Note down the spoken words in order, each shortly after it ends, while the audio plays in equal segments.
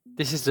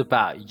This is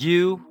about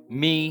you,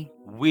 me,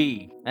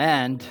 we,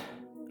 and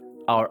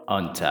our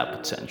untapped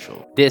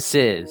potential. This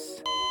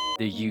is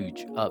the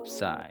huge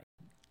upside.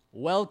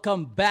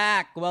 Welcome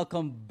back,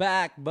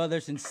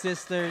 brothers and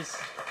sisters.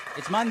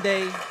 It's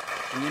Monday,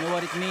 and you know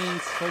what it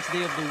means. First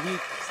day of the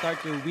week. Start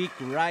your week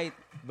right,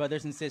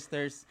 brothers and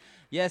sisters.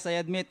 Yes,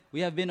 I admit,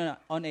 we have been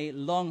on a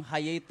long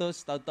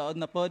hiatus, taon-taon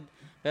na pod,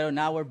 pero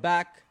now we're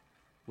back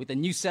with a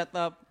new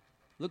setup.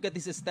 Look at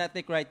this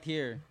aesthetic right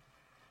here.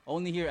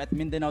 Only here at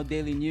Mindanao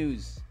Daily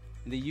News,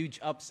 the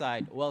huge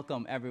upside.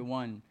 Welcome,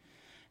 everyone.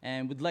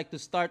 And would like to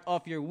start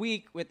off your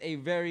week with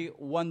a very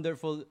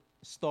wonderful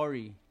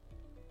story.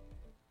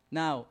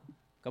 Now,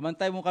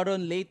 kamantay mo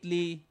karon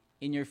lately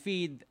in your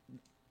feed,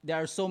 there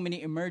are so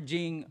many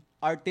emerging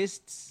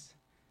artists,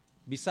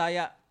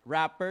 Bisaya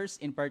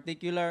rappers in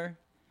particular,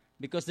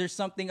 because there's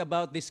something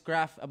about this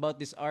craft, about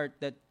this art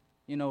that,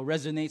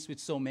 resonates with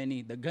so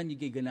many. Daghan yung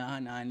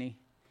giganahan, ani.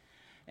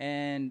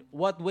 And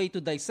what way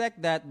to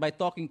dissect that? By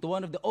talking to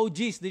one of the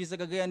OGs dito sa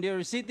Cagayan de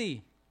Oro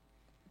City.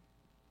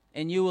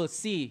 And you will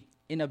see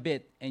in a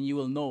bit, and you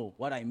will know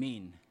what I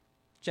mean.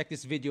 Check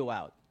this video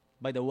out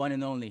by the one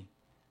and only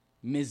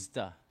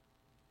Mizta.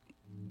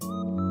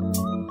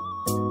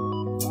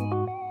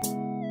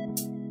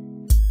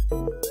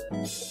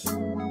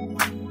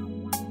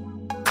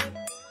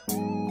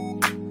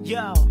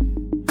 Yo,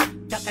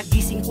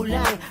 kakagising ko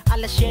lang,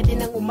 alas 7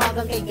 ng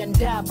umagang kay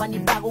ganda.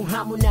 Panibagong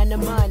hamon na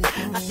naman,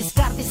 at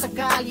diskarte sa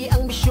kalye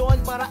ang misyon.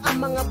 Para ang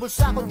mga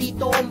bulsa ko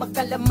dito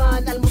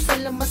magkalaman.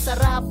 Almusal na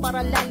masarap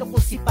para lalo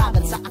kong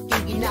sipagan. Sa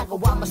aking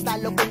ginagawa, mas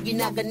lalo kong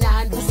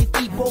ginaganahan.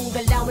 Positibong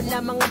galawan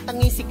lamang ang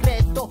tanging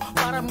sikreto,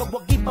 para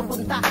magwagi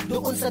papunta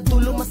doon sa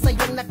dulo.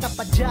 Masayang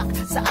nakapadyak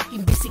sa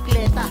aking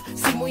bisikleta.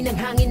 Simoy ng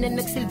hangin na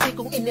nagsilbi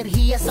kong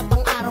enerhiya sa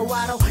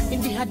pang-araw-araw.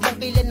 Hindi hadlang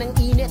kailan ng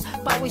init,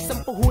 pawis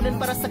ang puhunan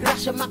para sa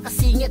grasya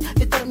makasingit.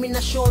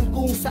 Determinasyon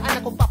kung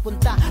saan ako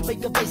papunta, may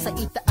gabay sa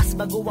itaas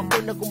bago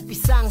ako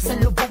nagumpisang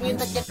salubungin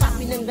at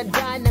yakapin ang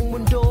ganda ng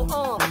mundo.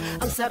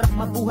 Ang sarap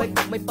mabuhay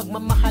pag may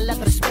pagmamahal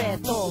at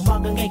respeto.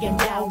 Umagang kay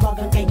ganda,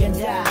 umagang kay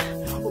ganda.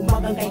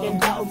 Umagang kay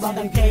ganda,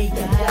 umagang kay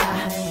ganda.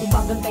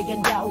 Umagang kay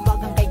ganda,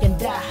 umagang kay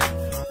ganda.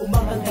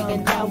 Umagang kay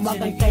ganda,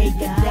 umagang kay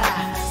ganda.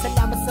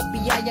 Salamat sa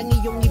biyayang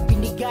iyong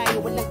ibinigay,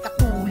 walang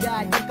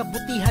katulad ang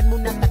kabutihan mo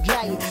na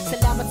taglay.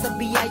 Salamat sa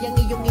biyayang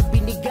iyong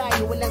ibinigay,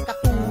 walang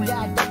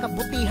katulad ang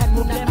kabutihan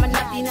mo na taglay.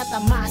 Natin at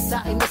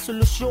amasa ay may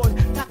solusyon,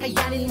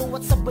 kakayanin mo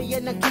at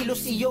sabayan ng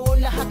kilos iyon.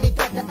 Lahat ay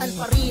dadaan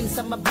pa rin sa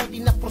mabuti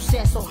na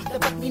proseso.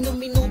 Dapat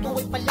minuto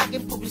ay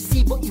palaging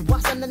progresibo.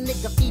 Iwasan ang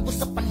negatibo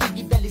sa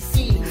paligid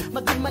alisin.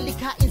 Maging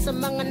malikhain sa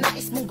mga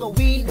nais mong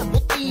gawin.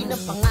 Abutin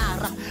ang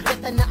pangarap,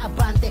 reta na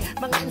abante.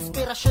 Mga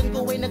inspirasyon ko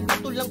ay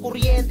nagtutulang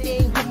kuryente,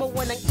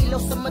 gumawa ng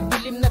ilaw sa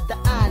madilim na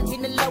daan.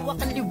 Pinalawak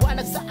ang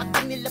liwanag sa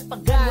aking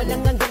nilapagan.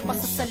 Walang hanggang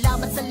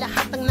pasasalamat sa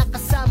lahat ng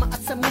nakasama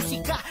at sa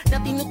musika na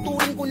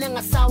tinuturing ko ng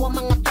asawa.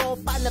 Mga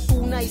tropa na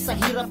tunay sa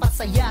hirap at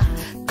saya.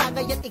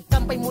 Tagay at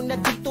ikampay mo na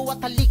dito at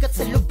halikat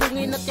sa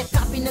lubungin at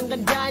yakapin ang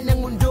ganda ng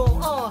mundo.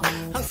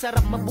 Ang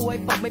sarap mabuhay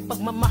pag may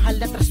pagmamahal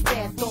at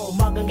respeto.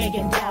 Umagang kay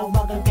ganda,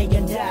 umagang kay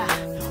ganda.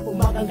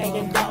 Umagang kay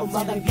ganda,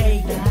 umagang kay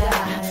ganda.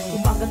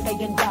 Umagang kay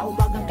ganda,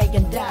 umagang kay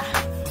ganda.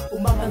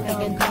 Umagang kay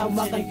ganda,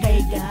 umagang kay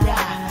ganda.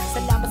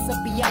 Salamat sa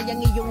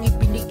biyayang iyong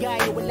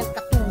ibinigay, walang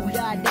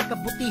katulad ang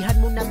kabutihan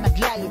mo na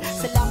taglay.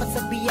 Salamat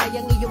sa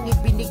biyayang iyong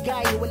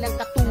ibinigay, walang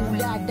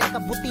katulad ang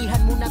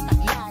kabutihan mo na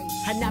taglay.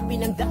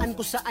 Hanapin ang daan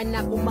ko saan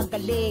ako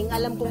magaling.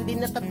 Alam kong di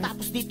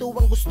natatapos dito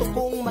ang gusto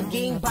kong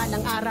maging.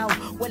 Balang araw,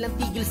 walang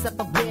tigil sa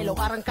tablelo.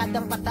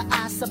 Arangkada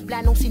pataas sa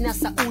planong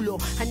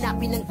sinasaulo.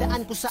 Hanapin ang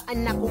daan ko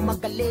saan ako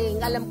magaling.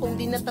 Alam kong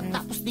di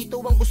natatapos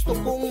dito ang gusto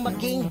kong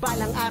maging.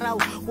 Balang araw,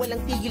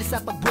 walang tigil sa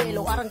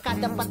tablelo.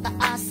 Arangkada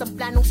pataas sa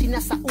planong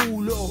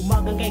sinasaulo.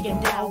 Umagang kay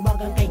ganda,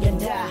 umagang kay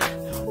ganda.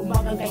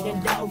 Umagang kay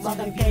ganda,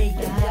 umagang kay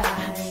ganda.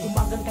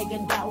 Umagang kay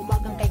ganda,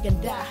 umagang kay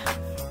ganda.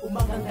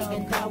 Umagang kay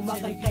ganda,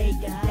 umagang kay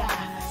ganda.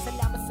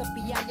 Salamat sa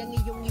biyayang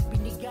iyong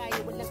ibinigay,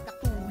 walang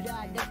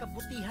katulad ang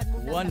kabutihan mo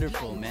na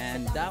Wonderful, taglay. man.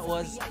 Salamat That sa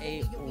was biyayang a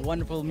iyong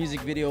wonderful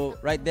music video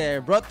right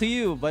there, brought to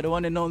you by the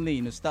one and only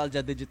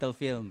Nostalgia Digital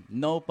Film.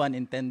 No pun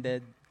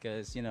intended,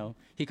 because,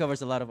 he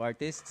covers a lot of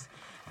artists.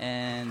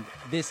 And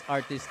this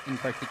artist in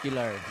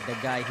particular, the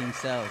guy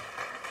himself,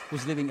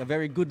 who's living a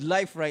very good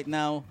life right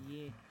now,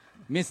 Yeah.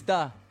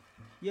 Mr.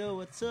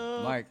 Yo, what's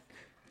up? Mark.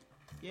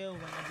 Yo,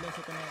 manadlaw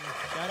sa tanan.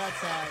 Shoutout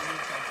sa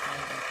Leeds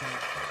outside.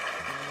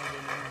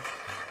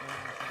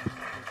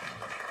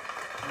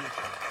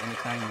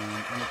 Anytime,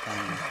 man.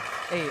 Anytime.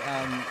 Hey,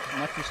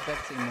 much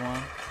respect sa imo.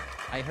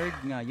 I heard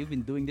nga you've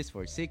been doing this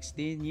for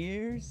 16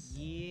 years.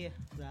 Yeah,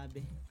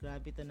 grabe.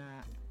 Grabe to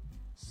na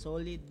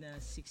solid na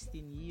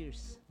 16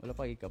 years. Wala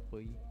pa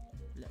ikapoy.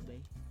 Wala ba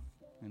eh?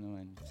 Ano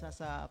man. Sa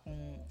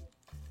akong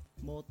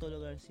moto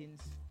lugar since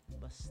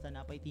basta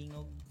napay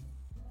tingog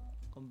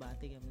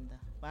kombate ka banda.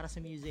 Para sa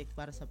music,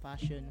 para sa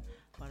passion,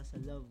 para sa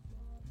love.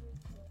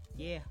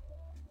 Yeah.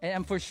 And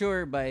I'm for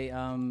sure by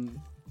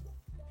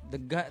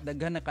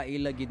daghan na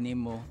kaila gid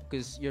nimo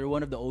because you're one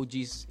of the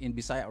OGs in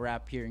Bisaya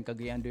rap here in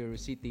Cagayan de Oro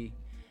City.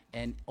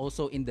 and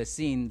also in the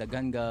scene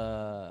daghan ga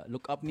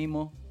look up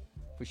nimo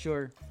for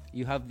sure.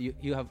 You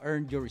have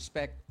earned your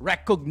respect,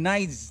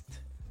 recognized.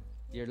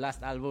 Your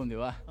last album, di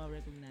ba? Oh,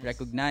 recognized.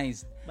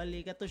 Recognized. Bali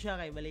ka to siya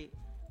kay bali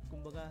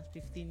kumbaga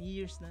 15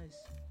 years na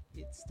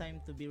it's time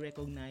to be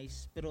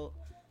recognized. Pero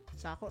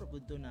sa ako ra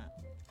to na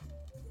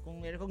kung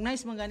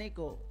recognize man gani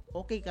ko,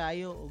 okay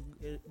kayo og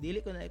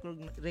dili ko na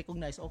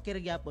recognize, okay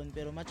ra gyapon,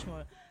 pero much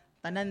more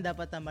tanan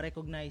dapat na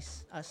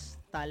ma-recognize as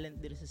talent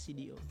diri sa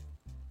CDO.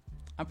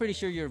 I'm pretty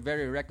sure you're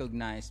very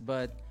recognized,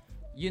 but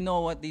you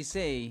know what they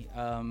say,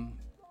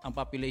 ang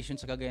population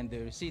sa Cagayan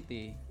de Oro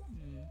City,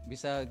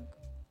 bisag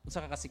usa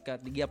ka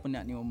kasikat, di gyapon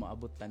na nimo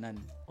maabot tanan.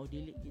 O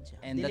dili gid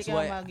siya. And Dili that's ka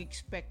why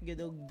mag-expect gid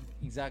og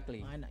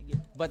exactly. ana gid.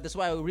 But that's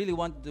why I really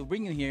want to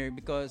bring you here,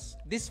 because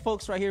these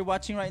folks right here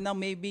watching right now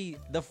may be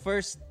the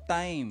first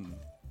time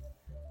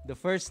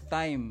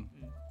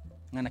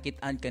nga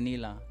nakitaan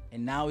kanila,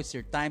 and now it's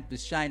your time to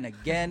shine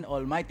again.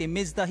 Almighty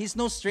Mizda, he's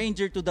no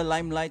stranger to the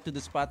limelight, to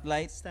the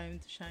spotlight. It's time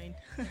to shine.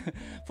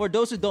 For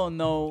those who don't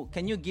know,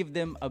 can you give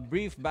them a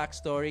brief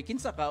backstory?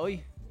 Kinsa ka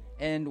oy?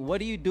 And what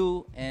do you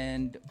do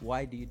and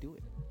why do you do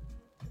it?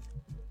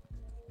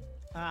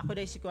 Ako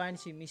dahil si Kuan,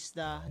 si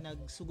Mizda,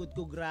 nagsugod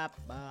ko rap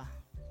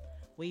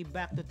way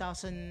back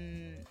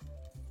 2000.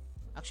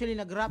 Actually,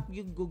 nag-rap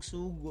yung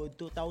sugod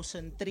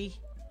 2003.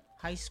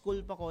 High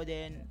school pa ko,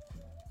 then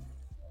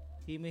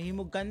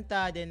himog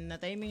kanta, then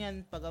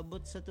na-timingan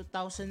pag-abot sa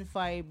 2005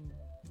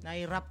 na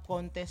rap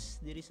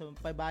contest diri sa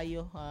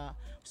Pabayo,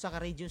 sa ka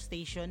radio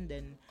station,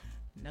 then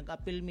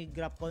nag-appeal mi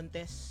rap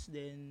contest,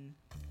 then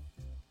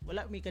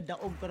wala mi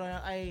kadaog pero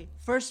ay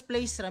first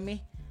place rami,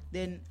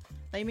 then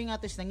timing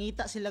atos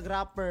nangita sila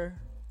rapper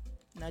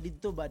na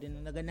didto ba, then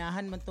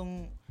naganahan man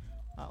tong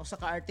usa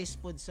ka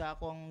artist pod sa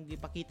akong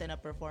gipakita na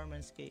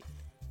performance kay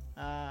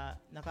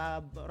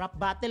naka rap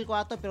battle ko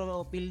ato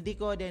pero pildi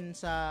ko, then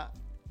sa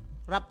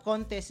rap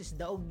contest is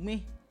daog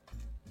me.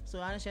 So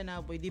ano siya na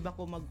pwede ba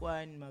ko mag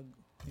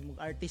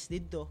artist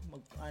dito,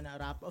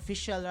 rap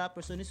official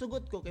rapper. So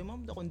nisugot ko kay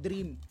mom akong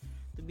dream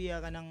to be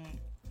ka ng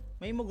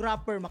may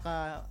rapper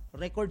maka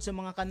record sa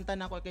mga kanta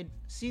na ko kay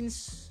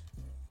since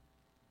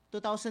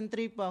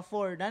 2003 pa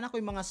 4 na ako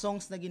yung mga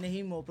songs na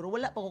ginahimo pero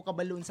wala pa ko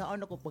kabaloon sa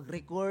ano ko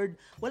pag-record,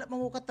 wala pa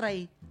ko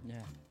ka-try.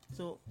 Yeah.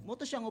 So mo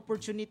to siyang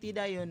opportunity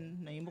dayon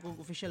nahimo kong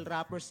official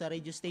rapper sa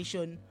radio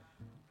station.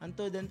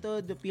 Antod,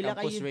 pila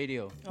Campus kayo.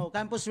 Radio. Oh,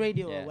 Campus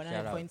Radio, Yeah,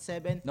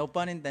 100.7. No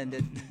pun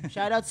intended.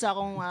 Shoutout sa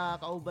akong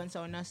kauban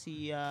sa una,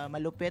 si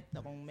Malupit,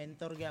 akong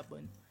mentor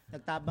gyapon.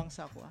 Nagtabang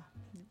sa ako.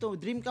 Dito,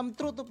 dream come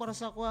true to para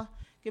sa ako.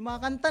 Kay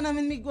mga kanta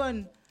namin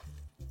miguan.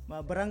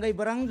 Mga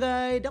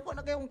barangay-barangay. Dako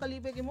na kayong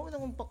kalipay. Kay mo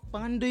akong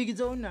pangandoy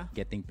gid sa una.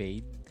 Getting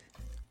paid.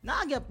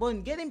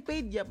 Naagyapon, getting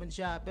paid gyapon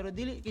siya. Pero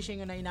dili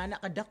kasi nga na inana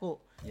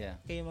kadako. Yeah.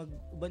 Kay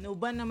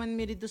mag-uban-uban naman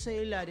mi dito sa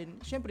ila.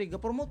 Then, syempre,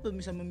 ga-promote po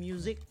mi sa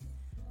music.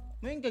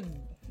 May kag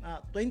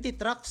 20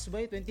 tracks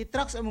ba? 20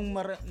 tracks among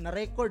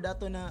na-record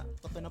ato na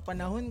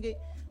panahon kay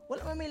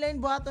wala man may line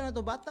buhato na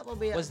to, bata pa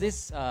ba? Was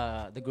this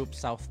the group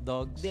South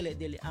Dogs? Dili.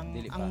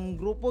 Ang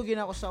grupo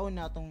ginako sa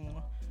una tong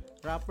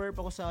rapper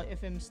pa ko sa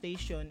FM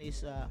station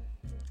is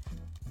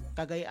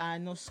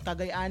Cagayanons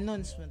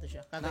man to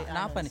siya.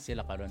 Napa ni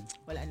sila karon?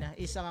 Wala na.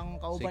 Isa kang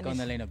So kauban ikaw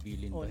na lang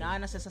nabilin Oh, ba? naa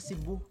na siya sa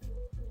Cebu.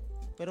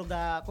 Pero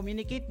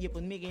ga-communicate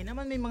gyapon mi kay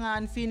naman may mga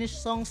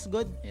unfinished songs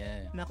good.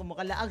 Yeah. Na kung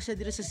makalaag siya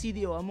diri sa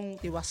CDO among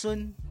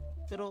tiwason.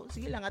 Pero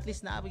sige lang, at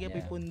least naabig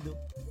Yeah. pundo.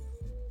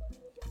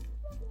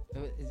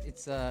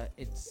 It's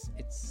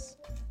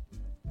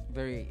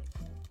very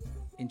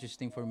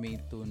interesting for me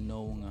to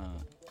know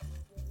nga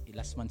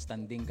last man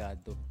standing ka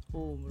to.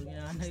 Oh, murag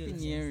na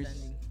 16 years.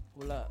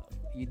 Wala,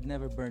 you'd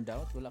never burned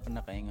out. Wala ka na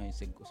kaya ngayon.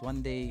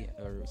 One day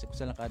or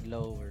sa lang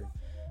kadlaw or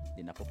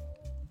di na po.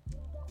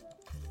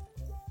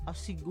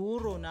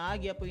 Siguro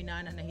naagya po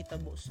inana na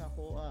hitabo sa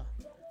ako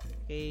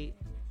kay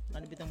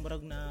ano bitang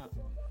murag na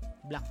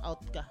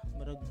blackout ka,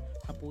 murag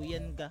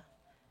kapuyan ka.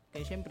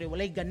 Kay syempre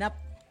walay ganap,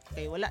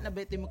 kay wala na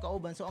beti mo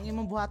kauban. So ang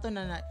imong buhaton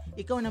na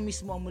ikaw na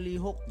mismo ang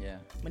mulihok.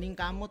 Yeah.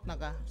 Maningkamot na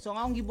ka. So ang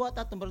akong gibuhat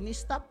ato murag ni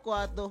stop ko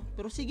ato,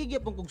 pero sige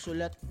gyapon kog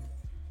sulat.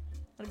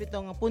 Ano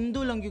bitaw nga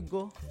pundo lang gyud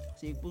ko.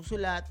 Sige pug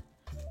sulat.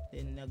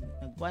 Then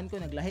nagkuan ko,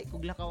 naglahi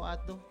kog lakaw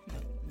ato.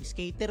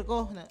 Skater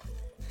ko na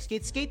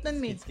skate nan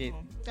mi. Skate.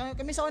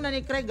 Kami sa una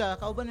ni Craig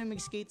kauban na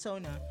mag-skate sa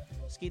una.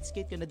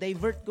 Skate ko na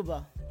divert ko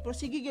ba. Pero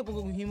sige gyapon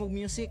kog himog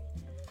music.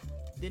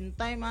 Then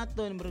time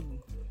ato murag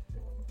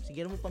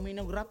sige mo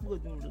paminaw rap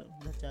good.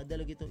 Latsada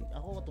lagi to.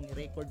 Ako katong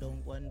i-record daw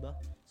kuan ba.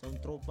 Sa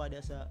tropa da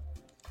sa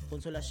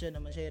Konsolasyon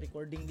naman siya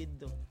recording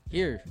dito.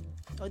 Here.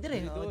 Oh,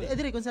 dire. Dito,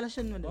 Dire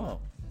Konsolasyon man Oh. diba?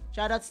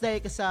 Shoutouts dahil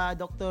ka sa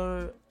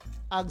Dr.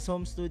 Ag's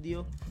Home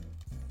Studio.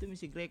 Ito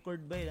music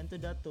record ba yun? Ito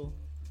dato.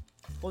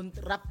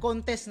 Rap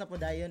contest na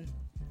po dayon.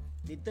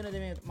 Dito na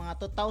din mga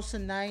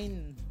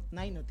 2009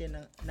 o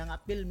 10 nang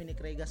appeal mi ni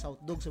Craig South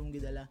Dog sa mong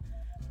gidala.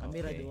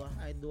 Kamera Okay. duwa.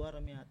 Ay duwa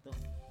rami ato.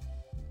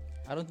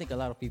 I don't think a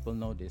lot of people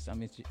know this.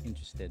 I'm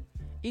interested.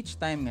 Each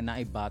time nga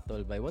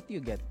na-battle by, what do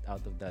you get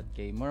out of that?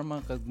 Kay more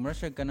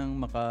siya ka nang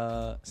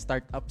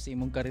maka-start up sa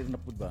imong career na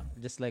pud ba?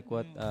 Just like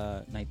what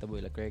Naitabo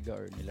La Crega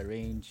or Nila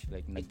Range,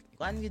 like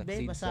Kuan gid ba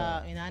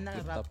basta inana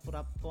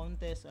rap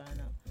contest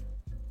ana.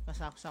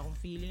 Basta sa akong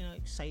feeling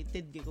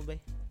excited gyud ko ba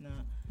na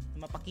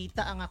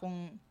mapakita ang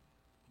akong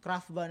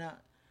craft ba na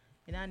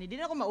inani. Di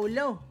na ako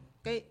maulaw.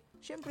 Kay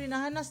syempre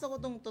nahanas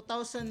ako tong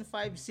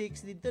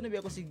 2005-6 dito na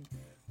ako sig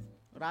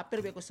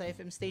rapper ba ako sa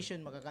FM station,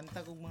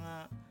 makakanta kong mga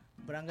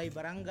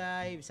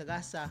barangay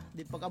Sagasa.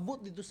 Di pag-abot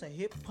dito sa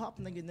hip-hop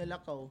na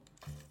ginalakaw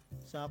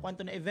sa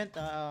kwanto na event,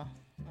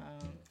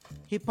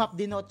 hip-hop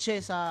di noche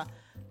sa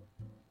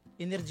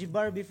Energy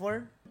Bar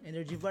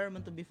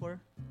man to before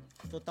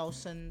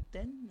 2010.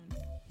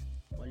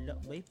 Wala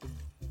ba ito?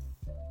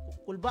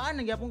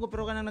 Kulbaan, nagyapon ko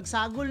pero kanang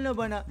nagsagol na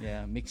ba na?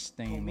 Yeah, mixed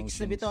na emotions. Mixed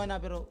na bito na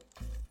pero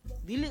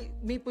dili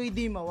may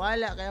pwede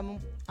mawala kaya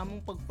among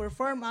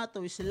pag-perform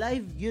ato is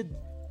live good.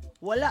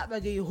 Wala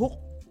bagay hook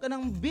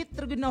kanang beat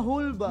ra gud na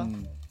whole ba.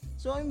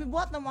 So ang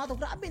bibuhat na mo ato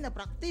grabe na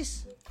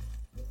practice.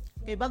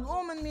 Kay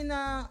bago man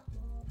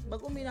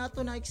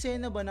ato na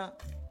eksena ba na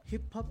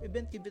hip hop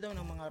event gid bitaw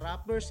ng mga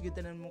rappers gid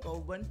tanan mo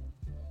kauban.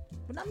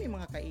 Kunami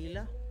mga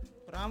kaila.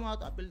 Para mo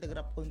ato apil tag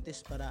rap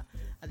contest para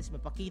at least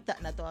mapakita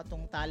na to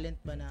atong talent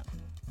ba na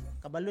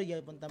kabalo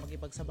gyud punta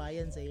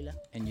makipagsabayan sa ila.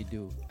 And you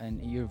do.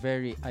 And you're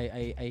very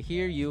I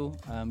hear you.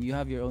 You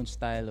have your own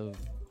style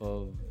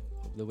of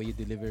the way you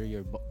deliver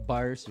your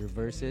bars, your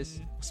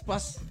verses.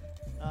 Pas.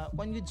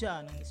 Kung yun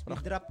siya, nang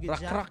speed rap yun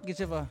siya. Rock yun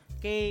siya ba?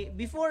 Kay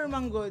before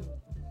manggod,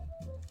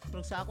 pero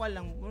sa ako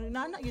lang,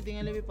 nana yun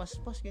tingnan labi pas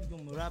yun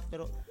kung rap.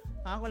 Pero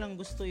ako lang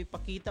gusto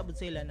ipakita ba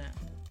sa ila na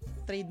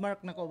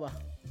trademark na ko ba?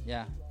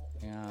 Yeah.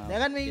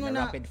 Dagan may ingon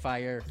na rapid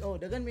fire.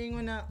 Dagan may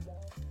ingon na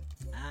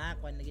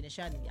kung lagi na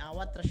siya,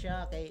 iawat ra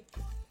siya kay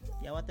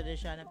iawat ra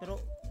siya na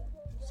pero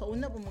sa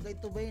una po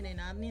magkaito ba yun ay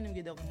nani nang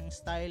gid akong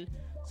style.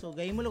 So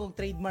gay mo lang kong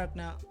trademark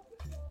na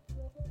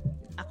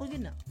ako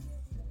yun na.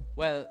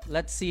 Well,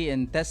 let's see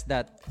and test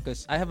that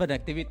because I have an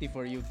activity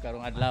for you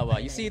karong adlaw.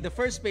 You see the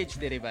first page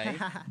diri ba?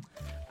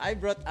 I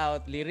brought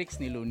out lyrics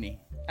ni Looney.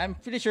 I'm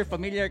pretty sure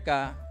familiar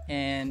ka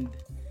and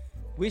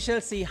we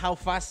shall see how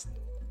fast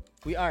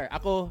we are.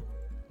 Ako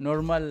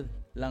normal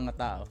lang na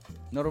tao.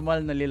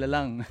 Normal na lila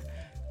lang.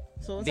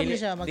 So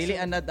dili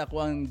anad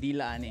ako ang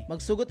dila ani.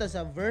 Magsugot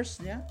sa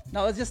verse niya.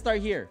 Now let's just start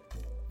here.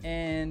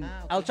 And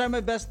okay. I'll try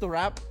my best to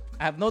rap.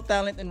 I have no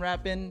talent in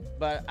rapping,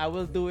 but I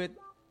will do it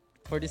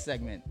for this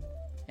segment.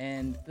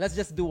 And let's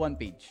just do one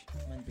page.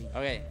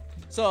 Okay.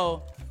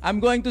 So, I'm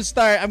going to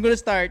start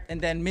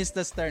and then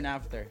Mista's turn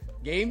after.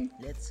 Game?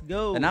 Let's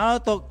go. Tanaw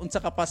to unsa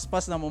ka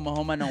paspas na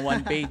mumahuman ng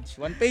one page.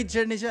 One page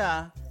ni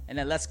siya. And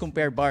then let's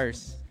compare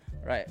bars.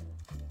 Right.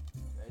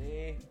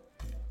 Ready?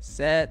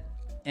 Set.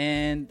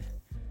 And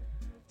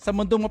sa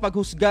mundong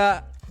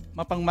mapaghusga,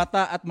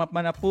 mapangmata at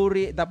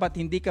mapanapuri, dapat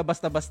hindi ka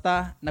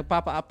basta-basta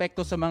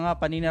nagpapaapekto sa mga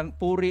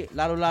paninapuri,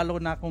 lalo-lalo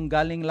na kung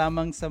galing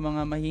lamang sa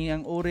mga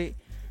mahingang uri.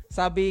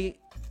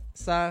 Sabi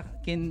sa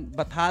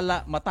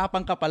kinbathala,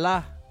 matapang ka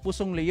pala,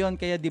 pusong leon,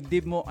 kaya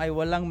dibdib mo ay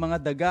walang mga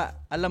daga.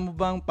 Alam mo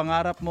bang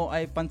pangarap mo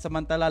ay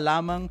pansamantala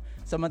lamang,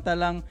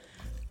 samantalang,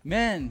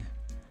 man,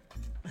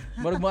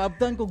 marag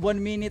moabtan ko 1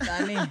 minute,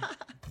 ani.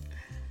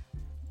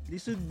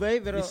 Lisod ba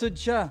pero... Lisod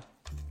siya.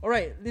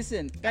 Alright,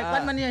 listen.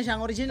 Kahit man niya siya,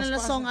 ang original na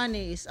song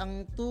ani is,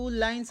 ang 2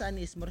 lines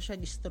ani is, mara siya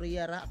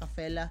istorya ra,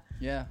 kapela.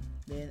 Yeah.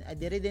 Then,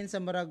 diri din sa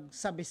marag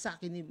sabi sa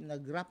akin,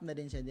 nag-rap na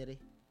din siya diri.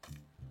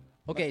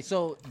 Okay,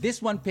 so this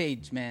one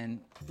page,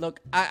 man. Look,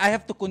 I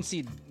have to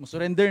concede.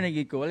 Surrender na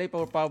gid ko. Walay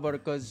power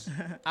because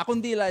akong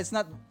dila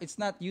it's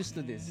not used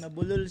to this.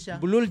 Nabulol siya.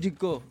 Bulol jud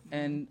ko.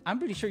 And I'm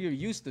pretty sure you're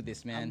used to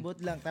this, man.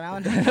 Ambot lang tanawan.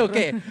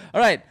 Okay.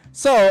 All right.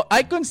 So,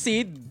 I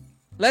concede.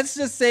 Let's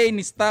just say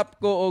ni stop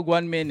ko og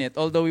 1 minute.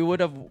 Although we would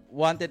have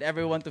wanted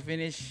everyone to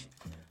finish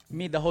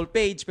me the whole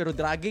page pero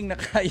dragging na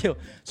kayo.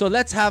 So,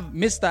 let's have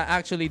Mista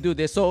actually do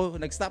this. So,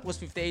 nag-stop was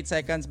 58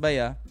 seconds ba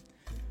ya?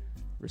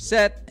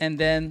 Reset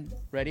and then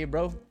ready,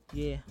 bro?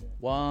 Yeah.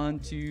 1,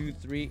 2,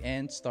 3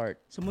 and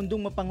start. Sa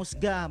mundong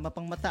mapanghusga,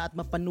 mapangmata at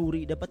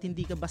mapanuri, dapat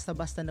hindi ka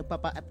basta-basta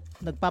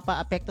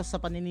nagpapa-apekto sa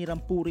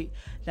paninirang puri,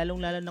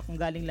 lalong-lalo na kung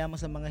galing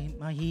lamang sa mga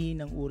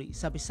mahihinang uri.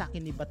 Sabi sa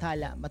akin ni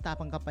Bathala,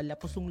 matapang ka pala,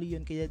 pusong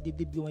leon, kaya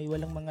dibdib yung ay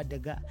walang mga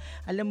daga.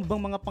 Alam mo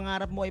bang mga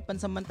pangarap mo ay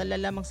pansamantala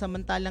lamang,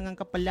 samantalang ang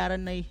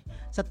kapalaran ay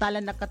sa tala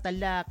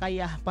nakatala,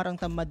 kaya parang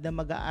tamad na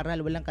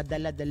mag-aaral, walang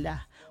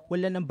kadala-dala.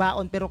 Wala ng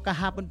baon pero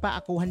kahapon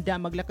pa ako handa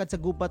maglakad sa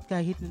gubat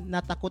kahit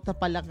natakot na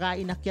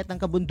palakain, akyat ng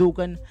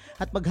kabundukan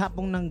at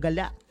paghapong ng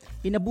gala.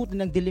 Inabuti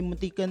ng dilim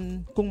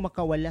muntikan kung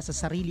makawala sa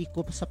sarili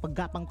ko, sa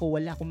paggapang ko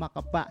wala akong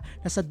makapa.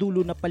 Nasa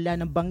dulo na pala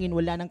ng bangin,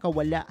 wala nang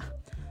kawala.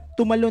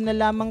 Tumalo na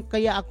lamang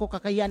kaya ako,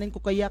 kakayanin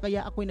ko kaya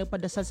ako'y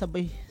nagpadasal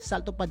sabay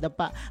salto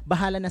padapa.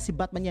 Bahala na si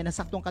Batman yan,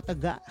 nasaktong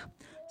kataga.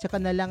 Tsaka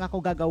na lang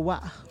ako gagawa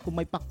kung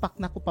may pakpak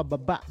na ako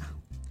pababa.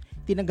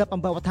 Tinanggap ang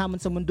bawat hamon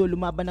sa mundo,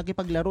 lumaban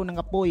nakipaglaro ng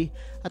apoy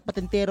at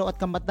patentero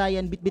at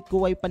kamatayan, bitbit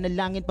ko ay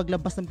panalangin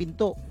paglabas ng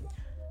pinto.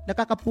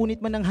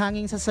 nakakapunit man ng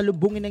hangin sa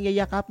salubungin ng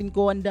yayakapin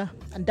ko, ang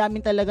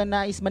daming talaga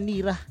nais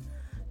manira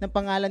ng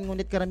pangalan,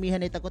 ngunit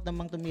karamihan ay takot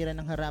namang tumira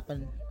ng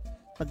harapan.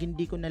 Pag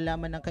hindi ko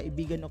nalaman ng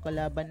kaibigan o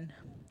kalaban,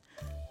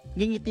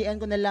 ngingitian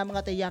ko na lamang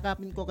at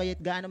yakapin ko, kaya't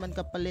gaano man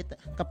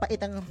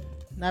kapait ang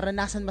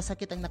naranasan,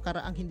 masakit ang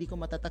nakaraang hindi ko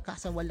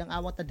matatakasan, walang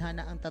awang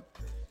tadhana ang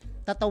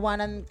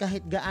tatawanan,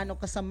 kahit gaano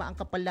kasama ang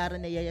kapalaran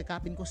na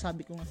yayakapin ko.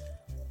 Sabi ko nga,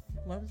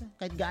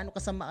 kahit gaano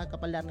kasama ang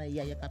kapalaran na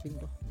yayakapin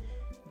ko.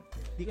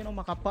 Di ka nang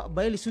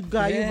makapabay, lisod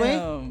kayo, bay.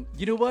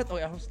 You know what?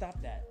 Okay, I'll stop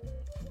that.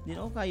 Di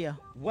na ako kaya.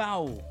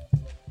 Wow.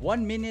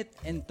 1 minute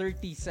and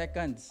 30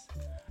 seconds.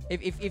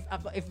 If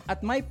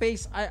at my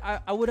pace,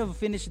 I would have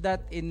finished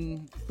that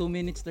in 2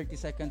 minutes 30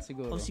 seconds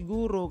siguro. O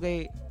siguro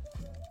kay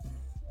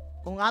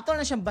kung ato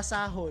na siyang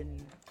basahon,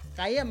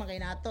 kaya man kay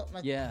nato.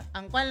 Yeah.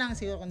 Ang kwan lang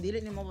siguro kung dili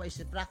nimo is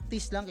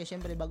practice lang kay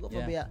syempre bago pa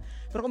Yeah. biya.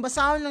 Pero kung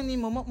basahon lang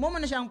nimo, mo man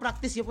na siya ang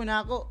practice gyud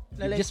na ako.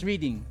 You're just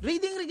reading.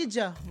 Reading ra gyud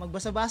siya.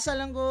 Magbasa-basa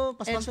lang ko,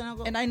 paspasan lang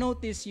ko. And I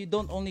notice you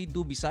don't only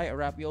do Bisaya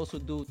rap, you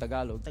also do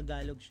Tagalog.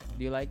 Tagalog siya.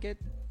 Do you like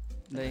it?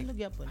 Like Tagalog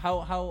yapon.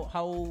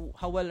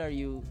 how well are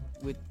you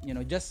with,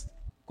 just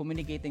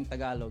communicating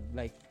Tagalog?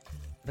 Like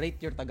rate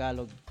your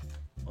Tagalog.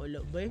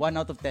 Olo bay. 1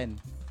 out of 10.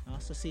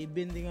 So 7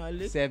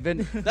 tingali.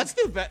 7. That's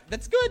still bad.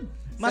 That's good.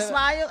 Mas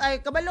maayo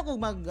ay kabalo ko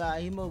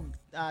himog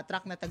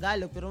track na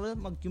Tagalog, pero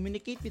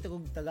mag-communicate bitaw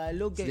kog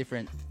Tagalog It's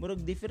different.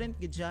 Murag different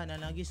gid siya na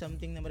lagi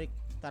something na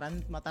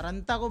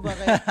mataranta ko ba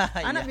kay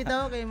ana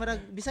bitaw kay murag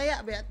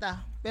Bisaya ba ata.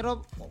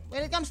 Pero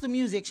when it comes to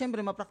music,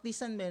 syempre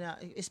mapraktisan ba na,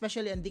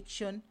 especially ang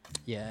diction.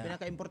 Yeah.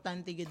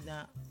 Pinaka-importante gid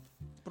na.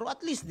 Pero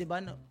at least, di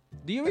ba,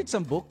 Do you read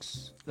some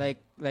books?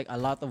 Like a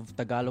lot of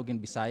Tagalog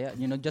and Bisaya,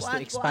 just to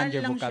expand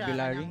your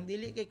vocabulary? Siya,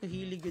 dili kay ko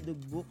hilig gud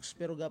og books,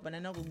 pero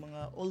gapanan ako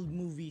mga old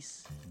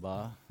movies.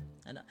 Ba?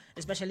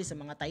 Especially sa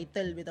mga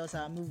title bitaw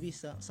sa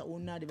movies sa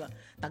una, di ba?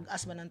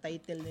 Tag-as man ang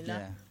title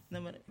nila.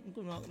 Yeah.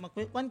 Na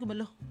kuan ko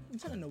malo.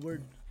 Unsa na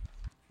word?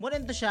 Mo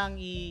rin to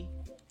siyang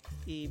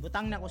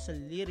ibutang na ko sa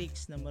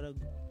lyrics na marag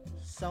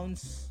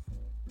sounds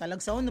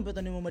sound na ba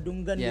ito nimo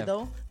madunggan Yeah.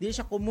 bitaw. Dili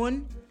siya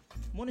common.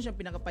 Mo na siyang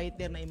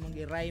pinaka-fighter na imong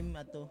i-rhyme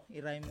na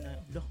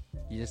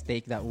You just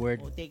take that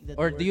word. take that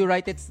Or word. do you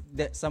write it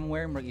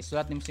somewhere?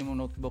 Isulat mo sa imong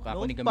notebook.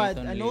 Ako ni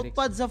gamiton a lyrics.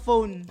 notepad sa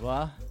phone.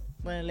 Wow.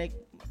 Well, like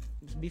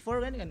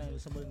before ka na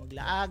sabol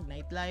maglaag,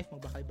 nightlife,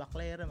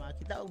 magbakay-baklera,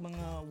 makakita og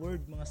mga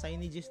word, mga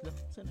signages do.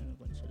 Saan na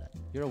konsulat?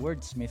 You're a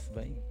wordsmith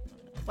ba?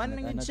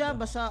 Paano nang siya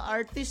basta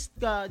artist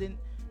ka din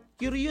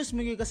curious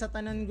mo ka sa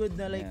tanan good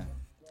na like Yeah.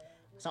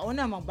 sa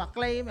una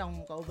magbaklay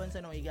ang kauban sa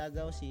nang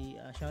igagaw si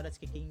shoutouts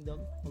kay King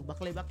Dog.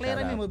 Magbaklay Shout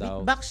ra mo out daw.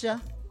 beatbox siya.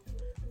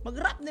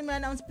 Mag-rap din man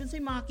ang say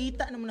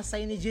makakita naman na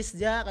signages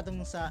dia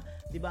katong sa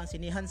di ba ang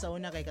sinihan sa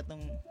una kay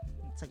katong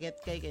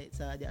sakit kay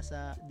sa dia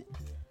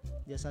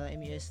sa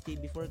MEST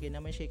before kay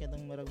naman siya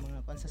katong marag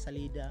mga kon sa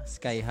salida.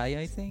 Sky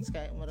High, I think.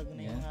 Kay marag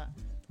na yung Yeah.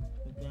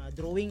 mga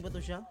drawing pa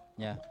to siya.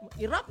 Yeah.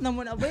 I-rap na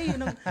mo na abay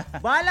nang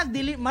balag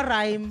dili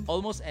ma-rhyme.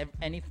 Almost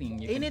anything.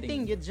 You can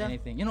Anything, think, yun siya.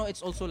 anything. It's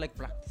also like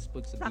practice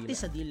pud sa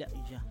Practice dila. sa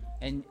dila siya.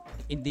 And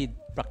indeed,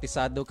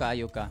 praktisado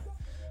kaayo ka.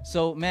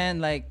 So, man,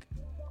 like,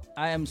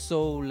 I am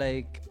so,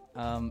 like,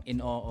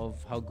 in awe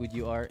of how good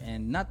you are.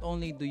 And not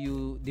only do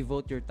you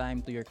devote your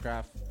time to your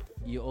craft,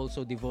 you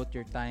also devote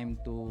your time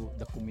to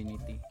the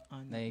community.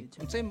 Like,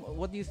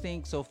 what do you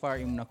think so far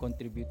yung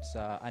na-contribute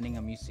sa aning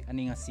nga music,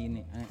 aning nga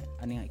scene,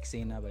 aning nga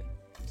eksena ba?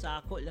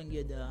 Sa ako lang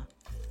yun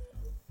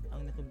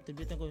ang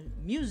na-contribute ko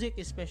music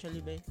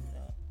especially ba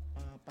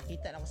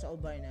pakita na ko sa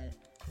ubay na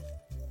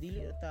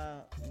dili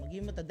ta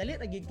maghimo ta dali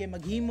ra gyud kay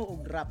maghimo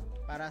og rap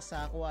para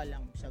sa ako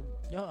lang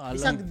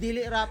bisag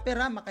dili rapper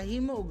ha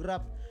makahimo og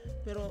rap,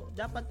 pero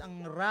dapat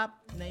ang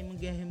rap na imong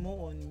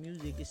gihimuon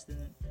music is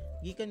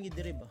gikan gid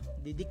diri ba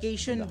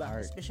dedication ba,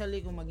 art.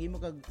 especially kung maghimo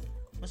kag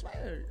mas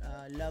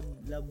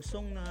love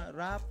song na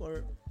rap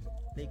or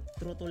like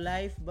true to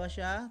life ba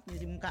siya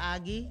yung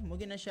kaagi mo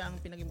gina siya ang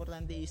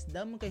pinaka-importante is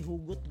dam kay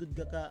hugot good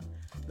ka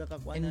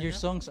kuan. And your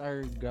songs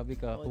are grabe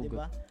ka hugot.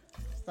 Diba?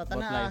 Sa About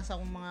tanan life. sa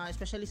akong mga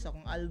especially sa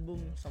akong album,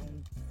 sa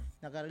akong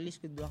naka-release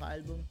ko duha ka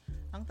album,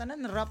 ang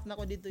tanan na rap na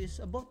ko dito is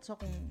about sa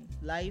akong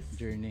life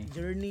Journey.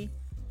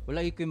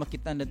 Wala Wala ko'y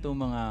makita na to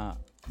mga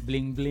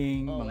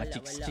bling-bling, mga wala,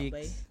 chicks.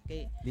 bay.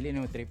 Kay Dili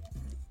na mo trip.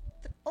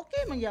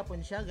 okay mangyapon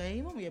siya, gay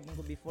mo mangyapon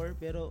ko before,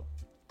 pero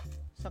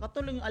sa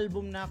katulong yung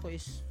album na ako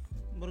is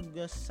murag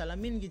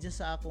salamin gid siya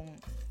sa akong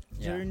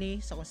journey,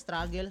 sa akong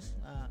struggles,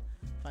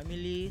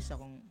 family, sa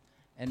akong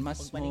And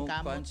mas mo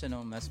pagpaningkamot. kuan siya no,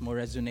 mas mo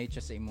resonate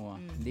siya sa imo.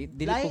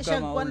 Dili lahi ko siya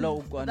ka maulaw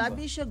og kuan ba.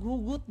 grabe siya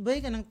gugot bay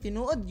kanang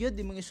tinuod gyud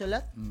di mga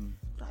isulat.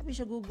 Grabe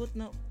siya gugot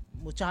na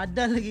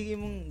mutsada lagi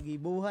imong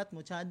gibuhat,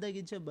 mutsada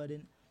gid siya ba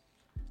din.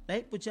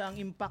 Lahi pud siya ang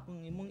impact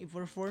ng imong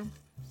i-perform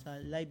sa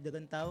live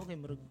dagang tao kay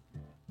murag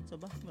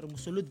murag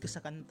musulod ka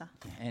sa kanta.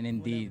 And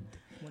indeed.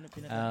 Muna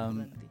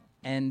pinaka-importante.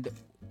 And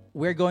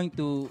we're going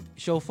to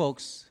show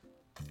folks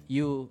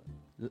you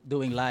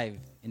doing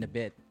live in a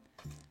bit.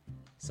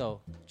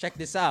 So, check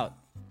this out.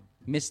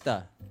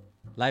 Mista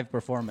live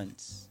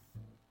performance.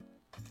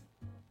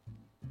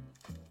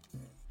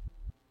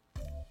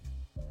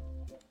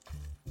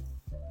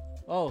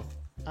 Oh,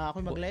 Ako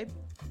mag-live?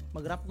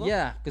 Mag-rap ko?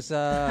 yeah, because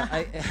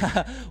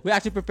we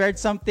actually prepared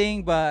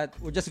something, but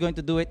we're just going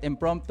to do it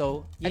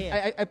impromptu. And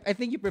Yeah. I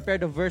think you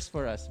prepared a verse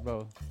for us,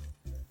 bro.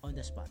 On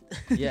the spot.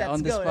 Yeah, Let's on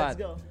the go, spot.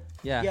 Let's go.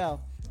 Yeah. Yo,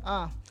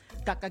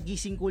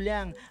 kakagising ko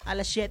lang,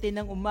 alas 7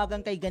 ng umagang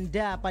kay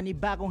ganda,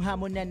 panibagong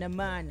hamon na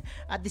naman.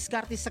 At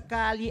diskarte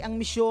sakali ang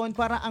misyon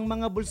para ang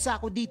mga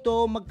bulsa ko dito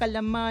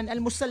magkalaman.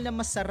 Almusal na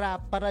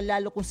masarap para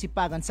lalo kong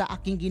sipagan sa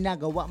aking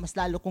ginagawa, mas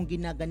lalo kong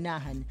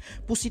ginaganahan.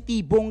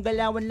 Positibong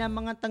galawan ng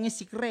mga tanging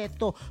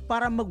sikreto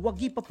para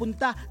magwagi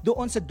papunta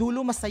doon sa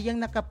dulo,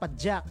 masayang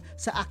nakapadyak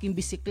sa aking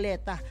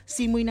bisikleta.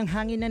 Simoy ng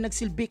hangin na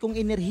nagsilbi kong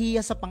enerhiya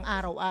sa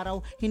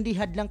pang-araw-araw, hindi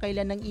hadlang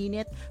kailan ng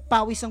init,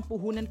 pawis ang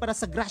puhunan para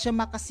sa grasya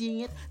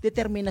makasingit.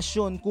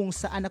 Determinasyon kung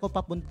saan ako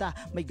papunta,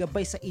 may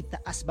gabay sa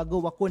itaas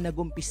bago ako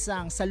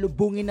nagumpisang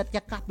salubungin at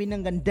yakapin ng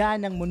ganda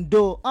ng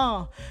mundo.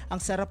 Ang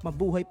sarap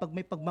mabuhay pag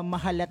may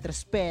pagmamahal at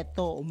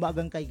respeto,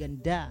 umagang kay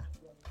ganda.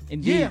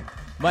 Indeed. Yeah.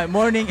 My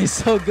morning is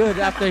so good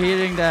after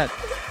hearing that.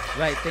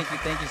 Right, thank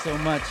you so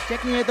much.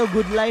 Check niyo ito,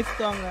 Good Life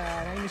to ang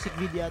music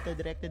video to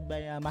directed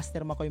by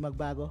Master Makoy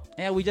Magbago.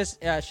 Yeah, we just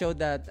showed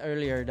that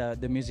earlier,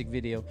 the music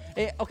video.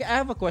 Okay,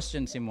 I have a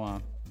question, Simwa.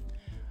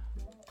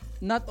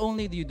 Not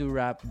only do you do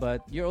rap,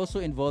 but you're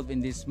also involved in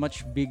this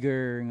much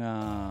bigger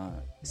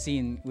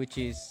scene, which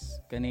is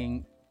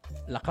kaning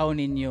lakaw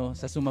ninyo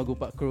sa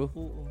Sumagupa Crew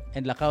Oo.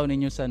 and lakaw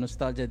ninyo sa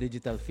Nostalgia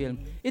Digital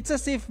Film. It's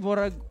as if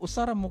murag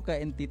usara mo ka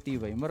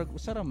entity ba? Murag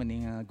usara man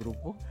nga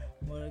grupo.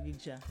 Muragig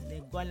siya.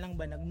 Nagkuhan lang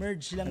ba?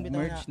 Nag-merge lang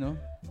bitaw Merch, na no?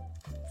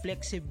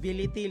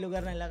 flexibility,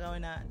 lugar na lakaw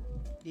na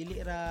dili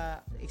ra,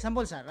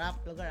 example sa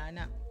rap, lugar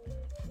ana.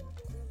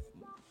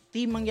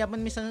 Team ang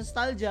yaman mi sa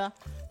Nostalgia,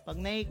 pag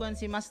naikuan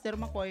si Master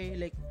Makoy,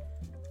 like,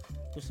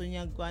 gusto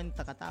niya kuan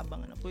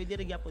takatabang, ano,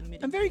 pwede rin yapon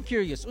mi. I'm very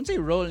curious. Unsay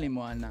role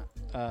nimo ana?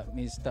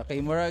 Mr. Kay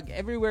murag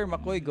everywhere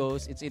Makoy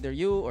goes, it's either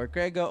you or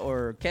Krega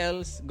or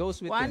Kels goes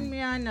with Kuan him.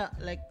 mi ana,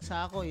 like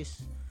sa ako is,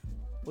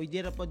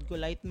 pwede ra pod ko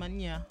lightman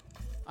niya,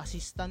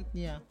 assistant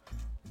niya,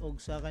 og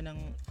sa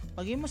kanang,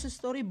 pag mo sa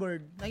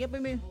storyboard,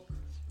 nagyapon mi,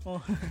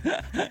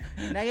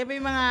 nagyapon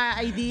mi mga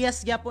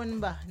ideas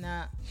gyapon ba,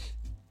 na,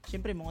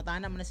 syempre,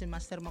 mungutana man na si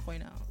Master Makoy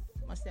na,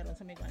 Master,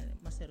 sa may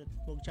Master,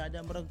 huwag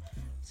tsada, murag,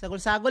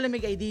 sagol-sagol na may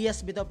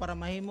ideas bitaw para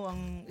mahimo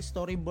ang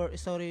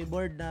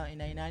storyboard na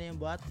inainani ang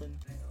buhaton.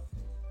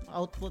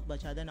 Output ba?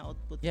 Tsada na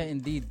output. Yeah,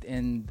 indeed.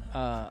 And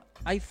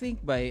I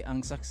think by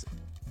ang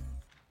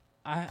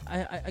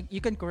I you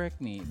can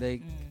correct me.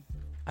 Like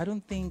I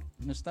don't think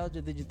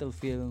Nostalgia Digital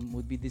Film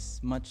would be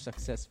this much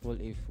successful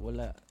if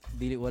wala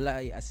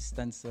ay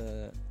assistance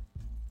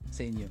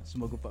sa inyo,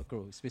 Sumagupa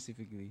Crew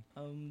specifically.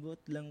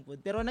 But lang po.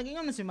 Pero naging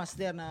si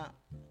Master na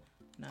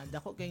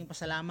dako kayong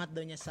pasalamat daw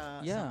niya sa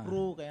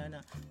crew kaya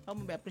na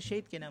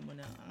appreciate kina mo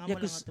na Yeah,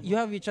 because you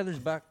have each other's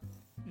back.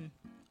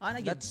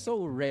 That's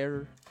so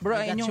rare.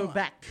 Bro, I got your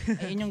back.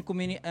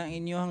 ang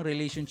inyong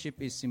relationship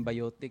is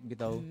symbiotic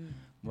bitaw.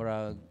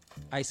 Murag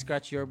I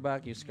scratch your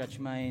back, you scratch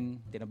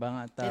mine.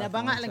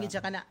 Tinabanga lang gid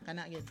siya kana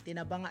gid.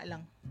 Tinabanga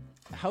lang.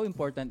 How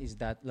important is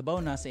that? Labaw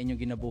na sa inyong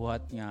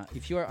ginabuhat nga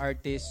if you are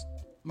artist,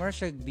 mura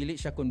siya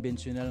dili siya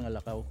conventional nga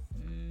lakaw.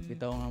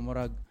 Bitaw nga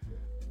murag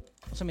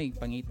sa may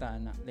pangita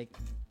na like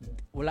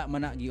wala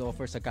man na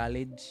gi-offer sa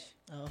college.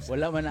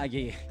 Wala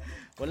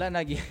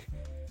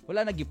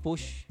nagi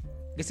push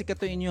kasi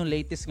kato inyong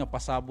latest nga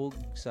pasabog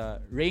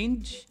sa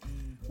range.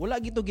 Wala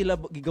gito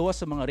gigawa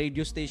sa mga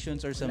radio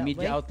stations or sa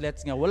media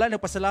outlets nga wala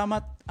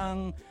nagpasalamat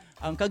ang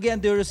Cagayan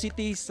de Oro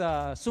City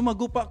sa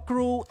Sumagupa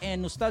Crew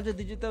and Nostalgia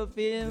Digital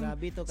Film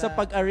sa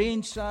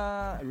pag-arrange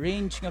sa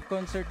range nga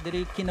concert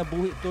diri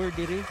kinabuhi tour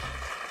diri.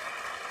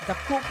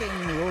 Dako kay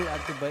inyong role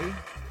ato bay.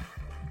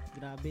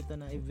 Grabe to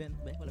na event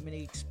ba? Wala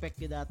may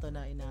nag-expect yun dato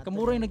na inato.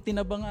 Kamura yung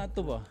nagtinabang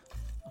ato ba?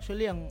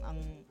 Actually, ang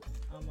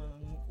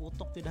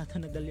utok yun dato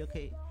nagdalyo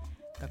kay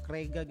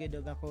kakrega gid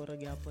og ako ra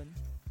gyapon.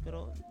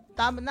 Pero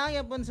na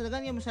gyapon sa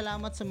dagan mo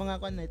salamat sa mga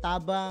kan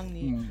tabang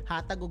ni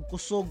hatag og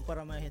kusog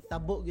para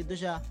mahitabo gid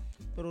siya.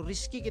 Pero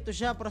risky kito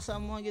siya para sa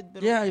amo gid.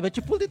 Pero yeah, but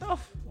you pulled it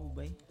off.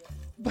 Bay.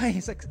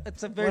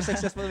 It's a very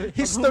successful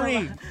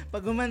history.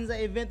 Pag human sa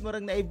event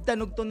murag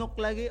naibtan og tunok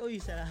lagi. Uy,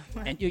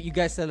 salamat. And you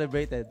guys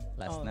celebrated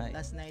last night.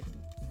 Last night.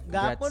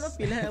 Gapon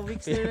pila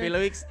weeks. Pila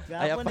weeks.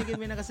 Gapon na gid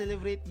mi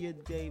naka-celebrate yun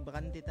kay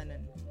bakante tanan.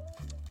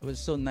 It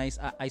was so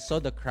nice. I saw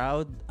the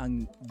crowd.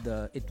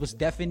 It was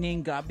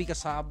deafening. Grabe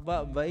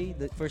kasaba, bay.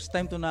 The first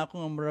time to na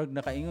ako nga murag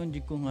nakaingon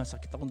jud ko nga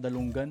sakit akong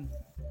dalunggan.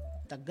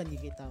 Taggan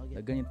yung tao.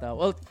 Taggan yung tao.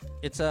 Well,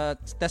 it's a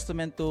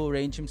testament to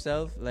Range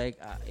himself. Like,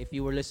 if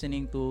you were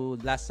listening to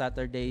last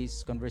Saturday's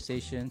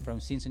conversation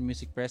from Scenes and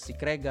Music Press, si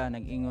Krega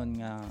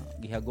nag-ingon nga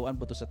gihaguan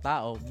po to sa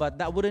tao. But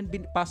that wouldn't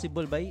be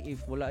possible, bay,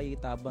 if wala ay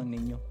tabang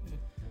ninyo.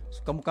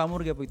 So,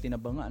 kamu-kamu rin po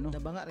tinabanga, no?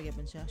 Nabanga rin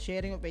po siya.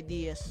 Sharing of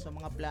ideas sa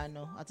mga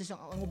plano. At least,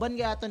 ang uban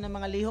nga ato ng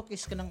mga lihok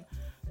is kanang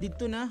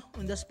dito na,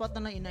 on the spot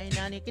na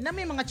inainani. Kina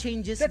may mga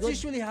changes. That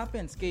usually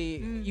happens.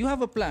 Kay, you have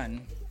a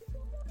plan.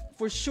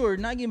 For sure,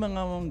 nagi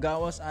mga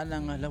gawas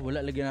anang wala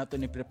lagi nato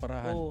ni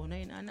preparahan. Oo,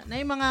 na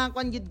yung mga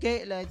kwan gid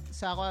kay like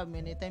sa ako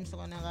many times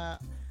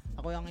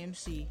ako yung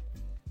MC.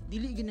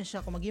 dili gyud na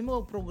siya kung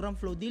maghimo og program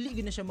flow, dili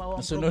gyud na siya mao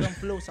ang Nasunod. program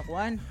flow sa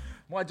kuan.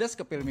 Mo adjust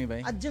ka pirmi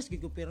ba? Adjust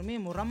gyud ko pirmi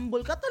mo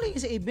rumble katuloy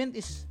sa event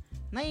is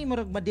nay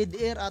marag ma-dead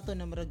air ato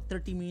na marag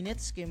 30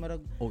 minutes kay marag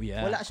Oh,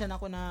 yeah. wala siya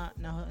nako na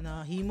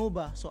himo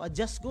ba. So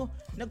adjust ko.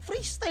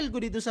 Nag-freestyle ko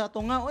dito sa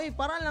tunga. Oy,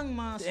 para lang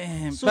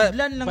Damn,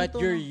 sudlan lang but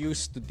to. you're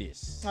used to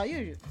this.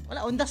 Ayun.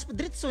 Wala on the spot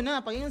diretso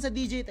na pag ingon sa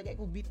DJ tagay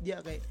ko beat dia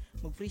kay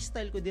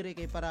mag-freestyle ko dire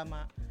kay para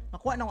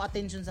makuha na ko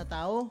attention sa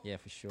tao. Yeah,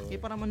 for sure. Kay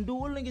para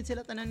manduol lang gid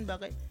sila tanan ba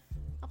kay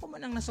ako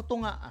man ang nasa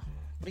tunga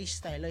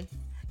freestyle ay.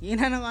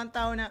 Ina nang ang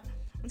tao na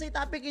unsay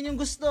topic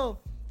inyong gusto?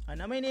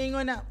 Ana may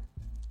niingon na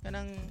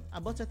kanang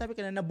about sa topic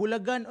kanang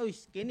nabulagan oy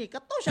kini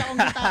kato siya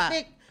ang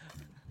topic.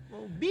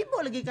 Oh,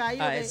 bibo lagi kayo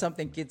kay It's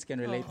something kids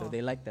can relate to.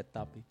 They like that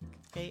topic.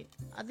 kay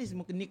at least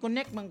mo ni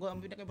connect man ko ang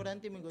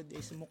pinaka-importante man ko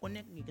is mo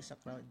connect gid ka sa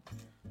crowd.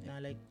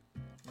 Na like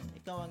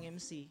ikaw ang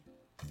MC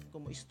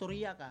kung mo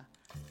istorya ka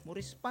mo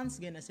response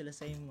gana sila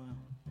sa imo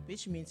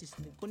which means is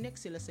connect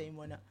sila sa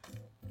imo na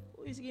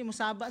uy sige mo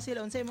saba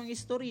sila unsay mga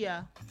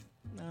istorya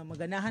na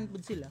maganahan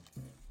pud sila.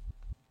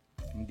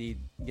 Hindi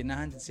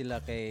ginahan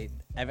sila kay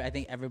I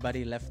think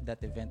everybody left that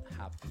event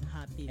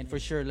happy. And for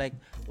sure like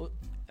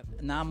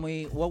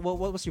naamoy what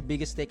was your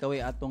biggest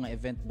takeaway ato nga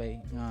event by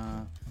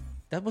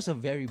that was a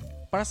very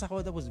para sa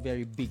ako that was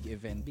very big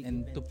event.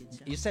 And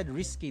event, yeah. you said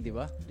risky, di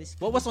ba? Risky,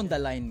 What was on the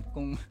line?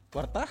 Kung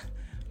kwarta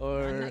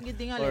or Ana,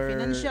 gid tingali,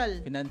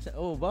 financial.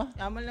 Oh ba?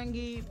 Amal lang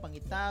gi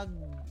pangitag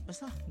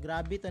basta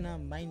grabe to na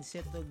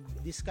mindset og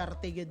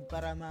diskarte gid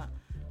para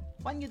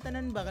pan gyud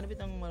tanan ba kanapit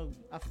ang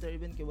after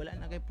event kay wala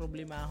na kay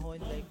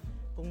problemahon like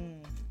kung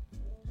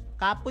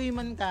kapoy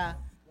man ka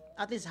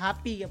at least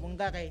happy gyapon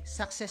ka kay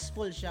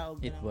successful siya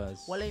og It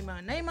was. walay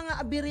mga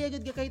abirya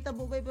gud ka kay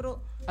tabo bay pero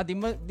Di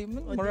mo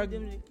marag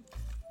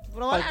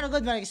pero wala na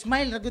gud ba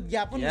smile ra gud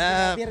gyapon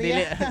Yeah,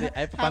 abirya.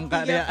 ay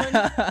pangka niya.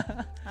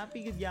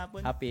 Happy gud gyapon.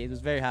 Happy. It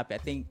was very happy.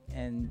 I think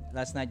and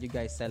last night you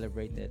guys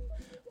celebrated.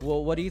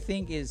 What do you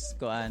think is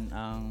kuan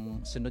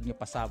ang sunod nga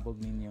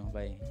pasabog ninyo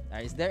bay?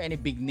 Is there any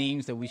big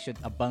names that we should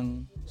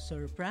abang?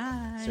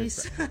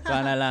 Surprise.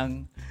 Kuan na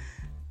lang.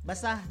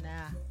 Basta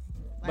na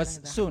But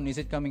soon, is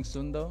it coming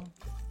soon though?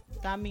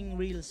 coming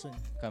real soon.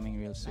 Coming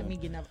real soon.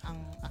 Kami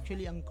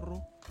actually ang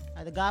crew.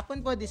 Gapon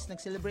po this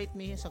nag-celebrate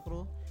mi sa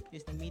crew.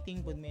 Is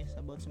nag-meeting po mi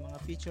about sa mga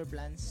future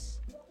plans.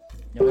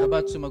 Yeah, what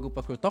about Sumagupa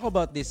Crew? Talk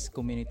about this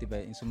community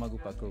ba in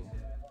Sumagupa Crew.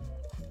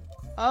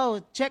 Oh,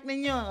 check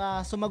ninyo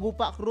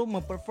Sumagupa Crew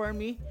mag-perform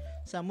mi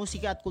sa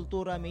Musika at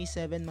Kultura May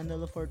 7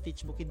 Manolo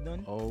Fortich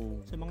Bukidnon. Oh.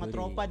 So mga goody.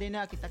 tropa din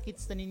na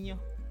kita-kits na ninyo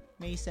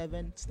May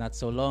 7. It's not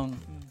so long.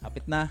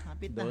 Hapit na.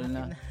 Hapit Dol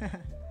na.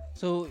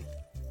 So,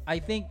 I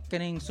think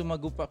kaning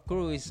Sumagupa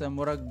Crew is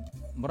murag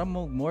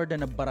mo more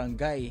than a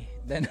barangay.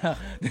 Than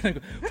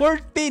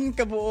 14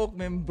 kabuok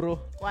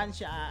membro. Kuan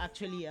siya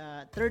actually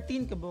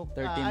 13 kabok.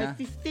 13 na.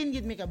 15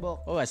 gid mi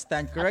kabok. Oh, I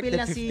stand corrected.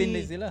 Apil na 15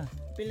 na sila.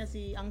 Apil na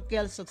si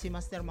Uncle Sok si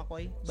Master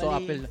Makoy. So,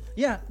 apil.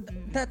 Yeah,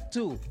 that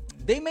too.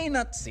 They may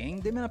not sing,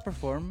 they may not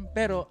perform,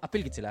 pero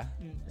apil gid sila.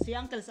 Si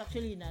Uncle's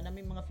actually na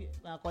may mga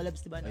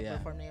collabs diba Oh, yeah.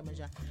 na-perform na yaman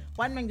siya.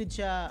 Kuan man gud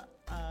siya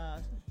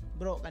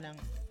bro kanang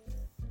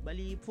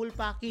bali full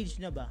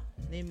package na ba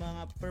na yung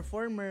mga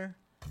performer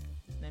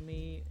na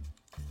may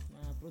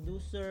mga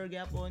producer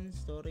gyapon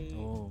story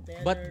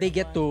teller, But they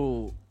get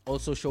kuan. to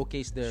also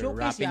showcase their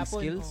rapping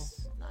yapon, skills.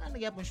 na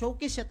gyapon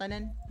showcase siya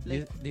tanan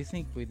like Do you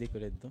think pwede ko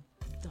rin to?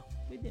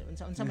 pwede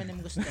unsa man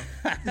nimo gusto.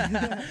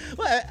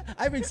 Well,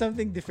 I bring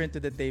something different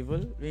to the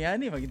table.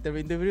 Mayani,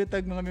 mag-interview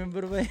tag mga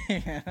member ba?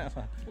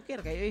 Okay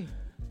ra kayo eh.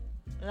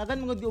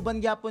 Lagan mga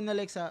uban gyapon na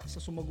like sa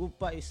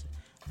Sumagupa is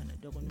ano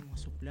daw ko ng mga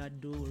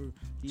suplado or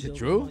Is it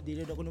true? Di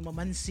daw ko ng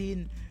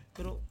mamansin.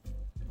 Pero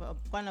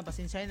kuan na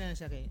pasensya na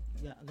siya kay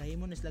gahi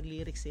mo na slag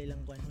lyrics sa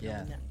ilang kuan.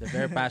 Yeah, they're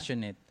very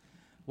passionate.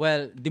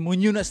 Well,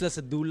 demonyo na sila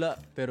sa dula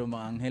pero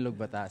maanghel og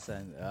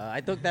batasan.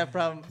 I took that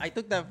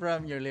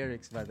from your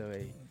lyrics, by the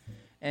way.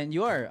 And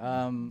you are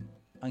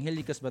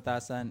Angelikas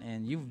Batasan,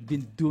 and you've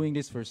been doing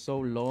this for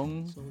so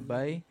long.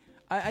 By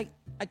I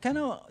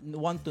kind of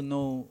want to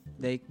know,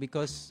 like,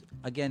 because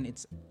again,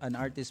 it's an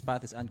artist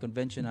path is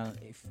unconventional.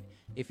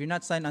 If you're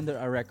not signed under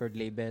a record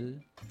label,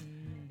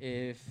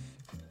 if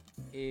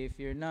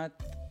you're not,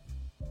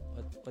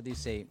 what do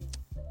you say?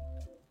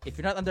 If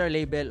you're not under a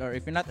label or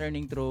if you're not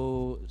earning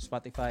through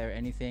Spotify or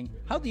anything,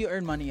 how do you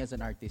earn money as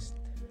an artist?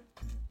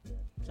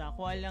 Sa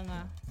ako lang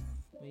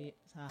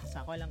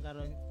sa ako lang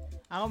karon.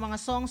 Ako mga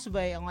songs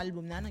bay ang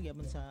album na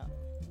nagyapon sa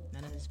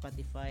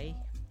Spotify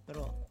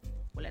pero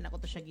wala na ko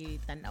to siya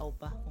gitan-aw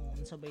pa kung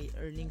unsa bay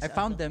earnings. I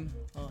found them.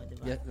 Oh, di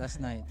ba? Yeah, last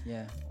night.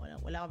 Yeah.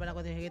 Wala pa ko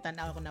to siya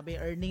gitan-aw kung nabay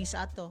earnings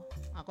ato.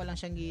 Ako lang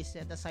siyang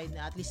gi-set aside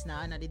na at least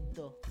na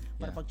didto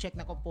para Yeah. pag-check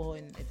na ko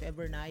pohon if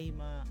ever na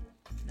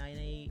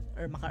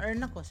or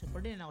maka-earn ako, so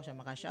pwede na ako siya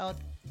maka-shout.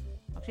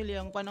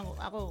 Actually, ang panang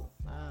ako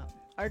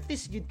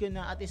artist gid ko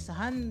na at least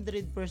 100%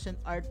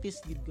 artist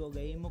gid ko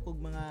gay mo kog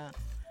mga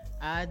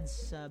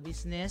ads sa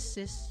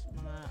businesses,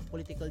 mga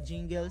political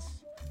jingles.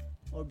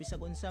 or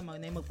bisag unsa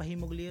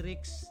magpahimog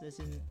lyrics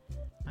as in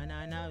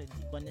ana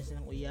kuan na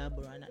silang uyab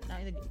or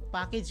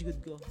package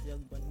good ko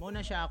mo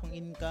na siya akong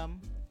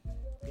income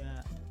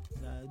ga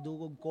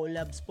dugog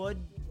collabs pod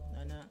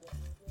ana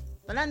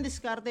tanan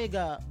diskarte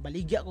ga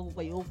baligya ko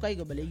kay ukay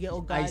ga baligya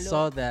og kalo. I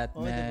saw that,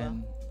 oh, man. Diba?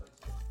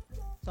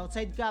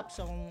 Southside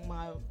Caps akong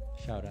mga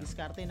Shout out.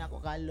 diskarte na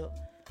ako kalo.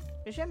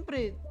 Pero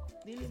syempre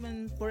dili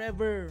man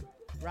forever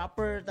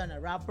rapper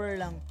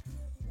lang.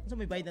 So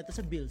may bayad na to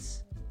sa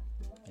bills.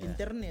 Yeah.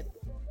 Internet.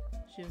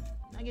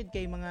 Nagid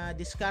kay mga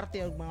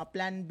diskarte o mga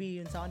plan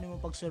B yun sa ano mo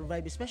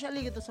pag-survive.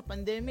 Especially ito sa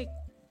pandemic.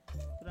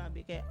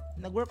 Grabe. Kaya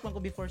nag-work man ko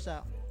before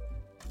sa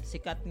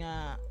sikat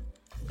nga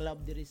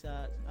club diri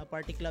sa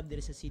party club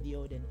diri sa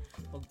CDO din.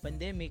 Pag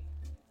pandemic,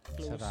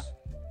 close. Sara.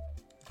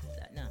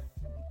 Wala na.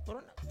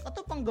 Pero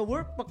ato pang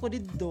ga-work pa ko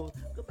dito.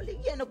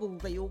 Kapaligyan ako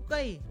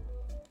kay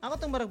Ako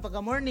tong marag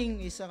pagka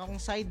morning is akong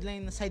side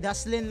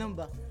hustling lang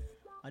ba.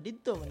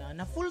 Dito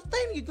na full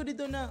time gid ko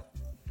dito na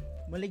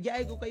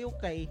maligay ko kayo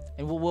kay.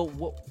 And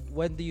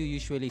when do you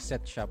usually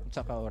set shop?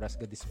 Sa ka oras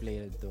ga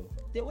display dito?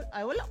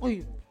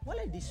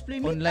 Wala display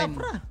make Online.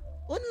 up ra.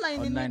 Online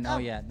make up.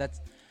 Oh yeah,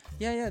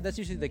 that's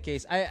usually the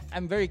case.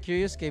 I'm very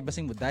curious kay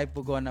basing mo dive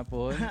po na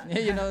po.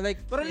 You know, like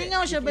Pero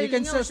lingaw siya ba? You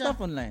can Lingaw sell siya.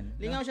 stuff online.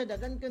 Lingaw siya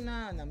dagan ko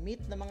na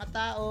meet na mga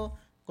tao,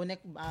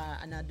 connect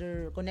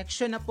another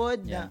connection na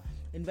pod Yeah.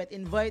 na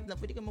invite na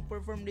pwede ka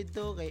mag-perform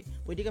dito kay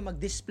pwede ka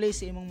mag-display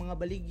sa imong mga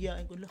baligya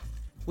ay kulo.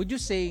 Would you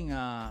say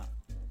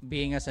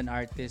being as an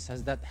artist,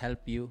 has that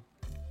helped you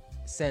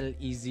sell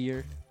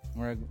easier?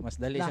 Mas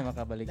dali siya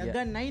makabaligya.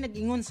 Dagan nay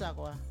nag-ingon sa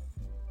ako.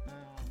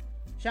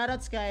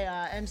 Shoutouts kay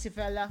MC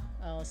Fella,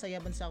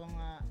 sayaban sa akong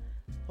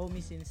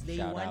homie since day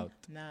Shout 1 out.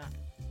 na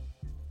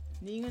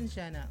niingon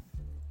siya na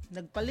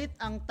nagpalit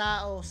ang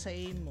tao sa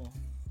imo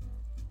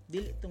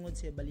dili tungod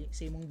sa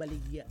imong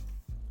baligya.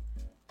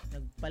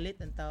 Nagpalit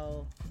ang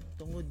tao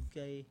tungod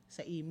kay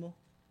sa imo.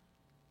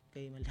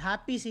 Kay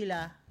happy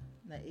sila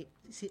na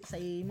sa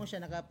imo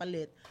siya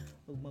nakapalit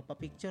ug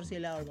magpa-picture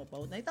sila or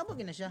mapaut. Nahitabo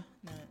na siya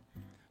na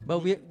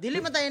But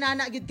dili man tayo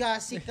nana gid ka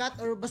sikat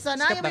or basta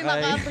na Sikat may na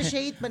kay.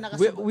 maka-appreciate ba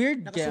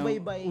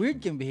nakasubaybay. Weird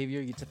kang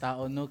behavior gid sa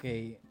tao no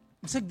kay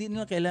bisag di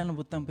nila kailangan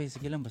butang pa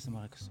sige lang basta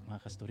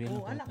makakastorya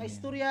Oh, anak kay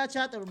istorya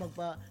chat or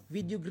magpa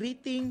video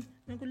greeting.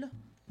 Nang kula.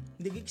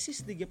 Hindi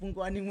exist di gyapon ko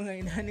aning mga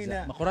inani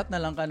na. Makurat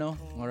na lang ka no.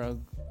 Murag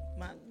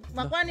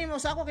Makuani mo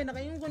sa ako kay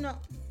nakaingon ko na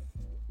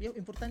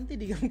importante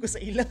di gyapon ko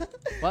sa ila.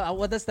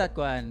 what does that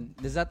kuan?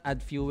 Does that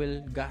add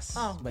fuel, gas?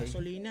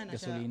 Gasolina na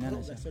siya.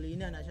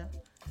 Gasolina na siya.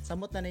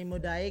 Samot na mo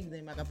daig na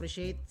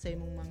maka-appreciate sa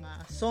imong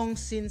mga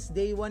songs since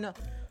day 1 na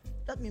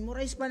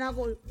memorize pa na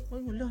ako.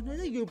 Ay wala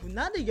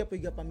naday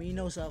gyapon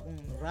paminaw sa akong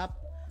rap.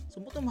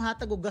 Sumot mo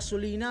hatag og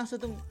gasolina sa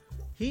tong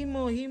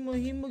himo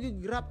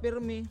gyud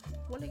rapper me.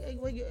 Wala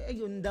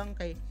ay undang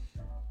kay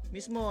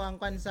mismo ang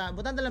kansa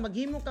butan tala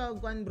maghimo ka og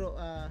kuan bro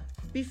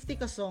 50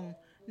 ka song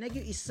nagyo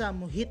isa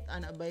mo hit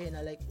ana ba na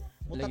like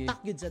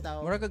mutatak gyud sa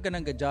tao. Mura ka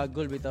ganang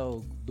ga-juggle bitaw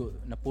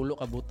napulo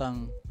ka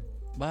butang.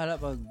 Bahala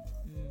pag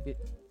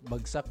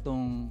bagsak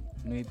tong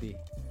 9.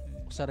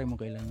 Usaray mo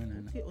kailangan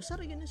ana. Okay,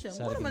 usaray gyud na siya.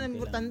 Usaray Mura man ang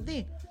gyud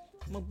importante.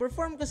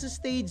 Mag-perform ka sa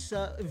stage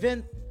sa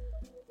event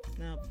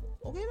na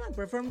okay man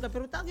perform ka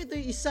pero tagi to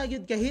isa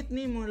gyud ka hit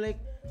nimo like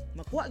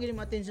makuha gyud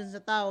mo attention sa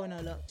tao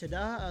na la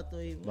tsada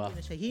atoy okay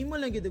na siya himo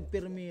lang gyud og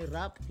pirmi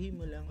rap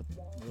himo lang.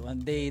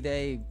 One day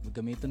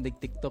gamiton dig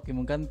TikTok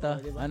imong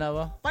kanta. Diba? Ana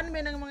ba? Pan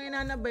may nang mga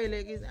inanabay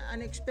like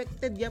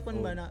unexpected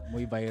gyapon ba na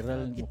Muy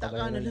viral, kita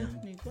ka na lang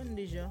ni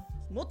kundi siya.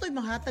 Motoy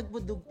mahatag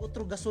pud og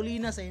otro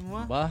gasolina sa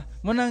imo. Ba,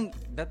 mo nang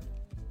that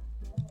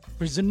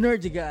prisoner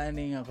jiga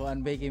ani nga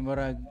kuan bay kay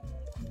murag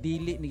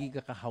dili ni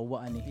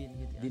kakahawa ani.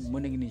 Di mo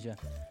na gini siya.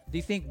 Do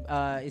you think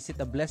is it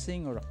a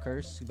blessing or a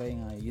curse ba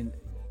nga yun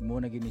mo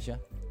na gini siya?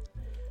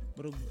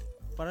 Bro,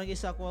 parang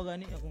isa ko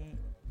gani akong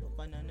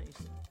panana is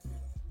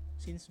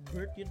since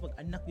birth yun pag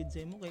anak yun sa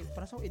imo kay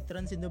para sa it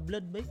runs in the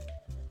blood ba?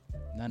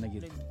 Na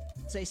gid. Like,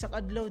 sa isak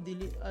adlaw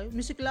dili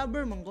music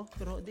lover man ko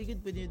pero di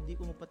gid pwede di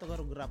ko mapatagar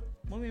og rap.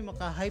 Mo may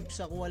maka-hype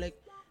sa ko like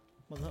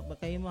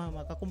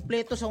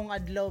makakumpleto sa akong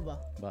adlaw ba?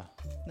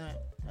 Na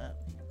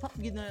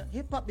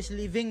hip hop is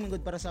living man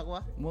gud para sa ako.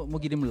 Mo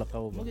gid mo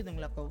lakaw ba? Mo gid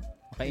ang lakaw.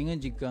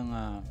 Makaingon jig ka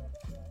nga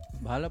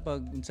bahala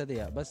pag unsa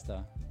diya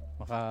basta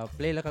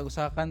maka-play la kag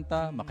usa ka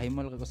kanta,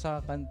 makahimo la kag usa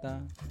ka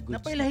kanta.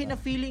 Napailahi na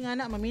feeling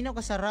ana maminaw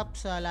ka sa rap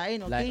sa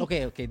lain,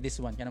 okay? Okay, this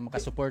one kana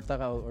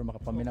makasuporta ka or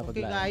makapaminaw kag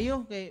okay lain. kayo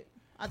kay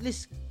at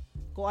least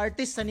ko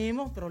artist sa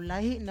nimo pero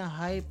lahi na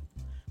hype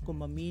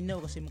kung maminaw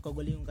kasi mo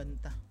kagaling yung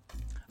kanta.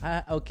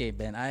 Okay,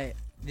 Ben.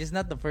 This is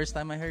not the first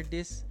time I heard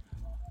this.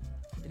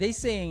 They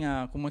saying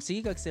kung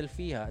magsige kag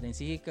selfie ha, then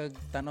sige kag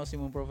tanaw sa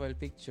imong profile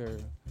picture.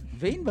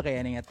 Vain ba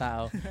kaya nga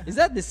tao? Is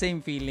that the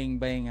same feeling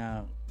ba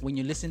when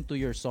you listen to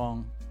your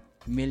song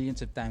millions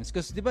of times?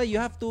 Because di ba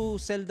you have to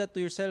sell that to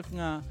yourself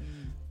nga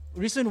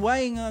reason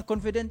why nga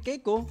confident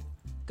kay ko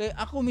kay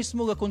ako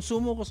mismo ga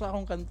konsumo ko sa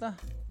akong kanta.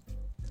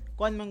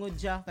 Kuan mangud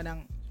siya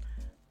kanang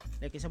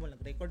like isa mo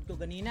nag-record ko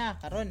ganina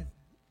karon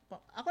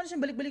ako na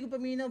siyang balik-balik ko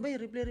paminaw bay,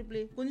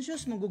 replay.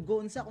 Conscious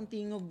magugoon sa akong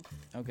tingog.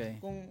 Okay.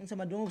 Kung sa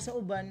madungog sa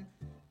uban,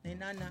 na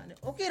inana,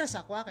 okay ra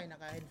sa ako kay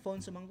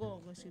naka-headphones sa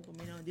mangko kasi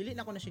paminaw. Dili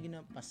na ako na siya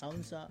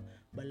ginapa-sound sa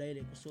balay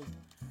like kusog.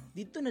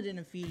 Dito na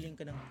din ang feeling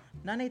ka ng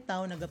nanay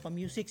tao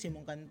nagapa-music sa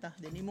imong kanta,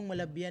 then imong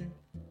malabyan.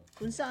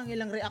 Unsa ang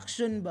ilang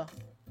reaction ba?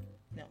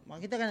 Na,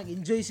 makita ka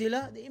nag-enjoy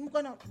sila, di imo ka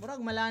na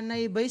murag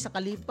malanay bay sa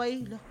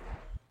kalipay.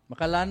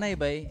 Makalanay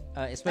bay,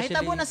 especially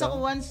Kahit ako na sa ikaw.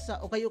 kuwan sa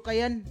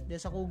ukay-ukayan, di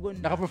sa kugon.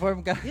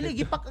 Naka-perform ka.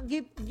 Dili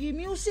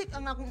gi-music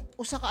ang akong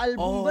usa ka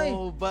album bay.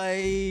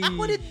 bay.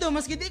 Ako dito,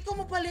 maski di ko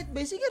mapalit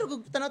bay, sige ro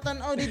kog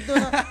tanaw-tanaw dito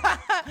na.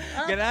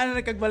 Ganaan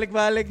na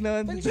kagbalik-balik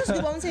noon. Conscious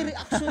di ba ang say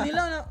reaction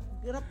nila na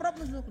rap-rap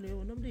mas lo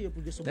kuno na di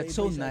pud subay. That's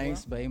so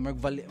nice bay.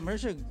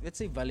 Let's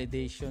say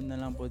validation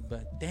na lang pod ba.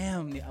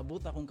 Damn,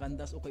 niabot akong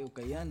kantas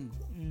ukay-ukayan.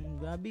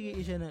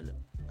 Grabe siya na.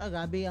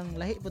 Grabe ang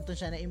lahi po to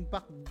siya na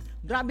impact.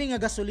 Grabe nga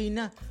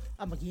gasolina.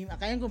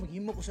 Akayan ko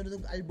maghimo ko sa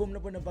dug album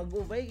na po na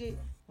bago bay kay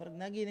parang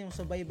nagi ni mo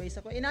sabay-bay sa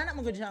ko. Inana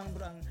mo gud siya ang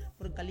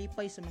purag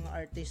kalipay sa mga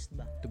artist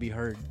ba. To be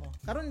heard.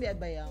 Karon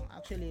bay ang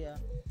actually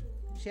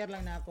share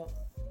lang na ako.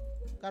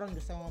 Karon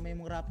gusto ko may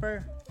mong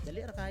rapper.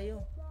 Dali ra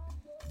kayo.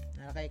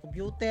 Nana kay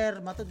computer,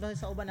 matud ba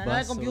sa uban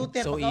nana kay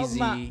computer so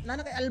pagkaugma. easy.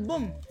 Nana kay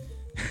album.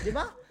 Di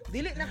ba?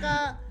 Dili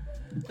naka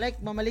like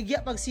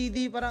mamaligya pag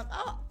CD parang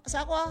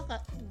sa ako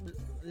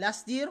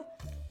last year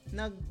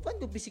nagkuan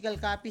ko physical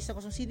copies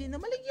ako sa CD na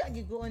maligya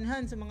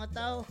giguonhan sa mga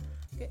tao.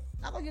 Kay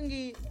ako yung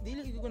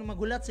dili ko na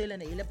magulat sila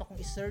na ilap akong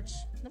i-search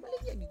na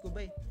maligya gid ko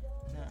bay.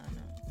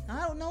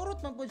 Na naurot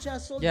man pud siya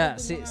sold Yeah,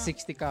 po mga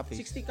 60 copies.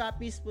 60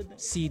 copies pud.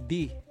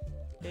 CD.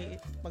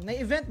 Pag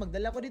na-event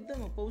magdala ko dito,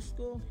 mag-post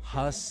ko.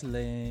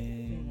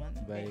 Hustling.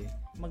 Bay.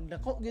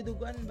 Magdako gid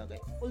ugan ba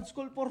kay old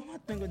school format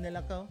man gud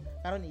nilakaw.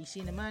 Karon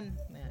easy naman.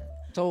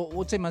 So,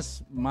 would say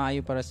mas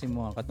maayo para si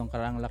mo katong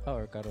karang laka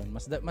or karon.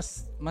 Mas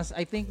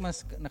I think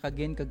mas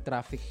naka-gain kag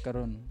traffic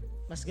karon.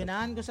 Mas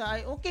ganahan ko sa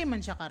okay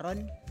man siya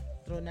karon.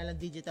 Through na lang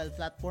digital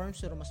platforms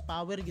pero mas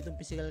power gitong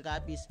physical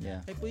copies. Yeah.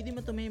 Kay pwede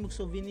man to may mag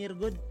souvenir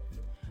good.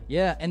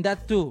 Yeah, and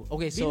that too.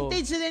 Okay, so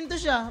Vintage din to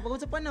siya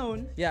pagod sa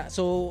panahon. yeah,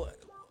 so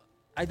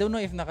I don't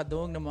know if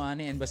nakaduong na mo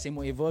ani and basta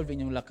mo evolve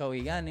inyong lakaw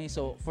gani.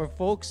 So for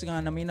folks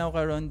nga naminaw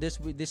karon this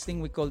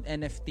thing we called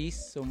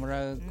NFTs, so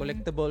mura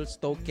collectibles,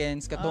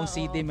 tokens, katong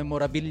CD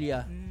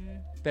memorabilia.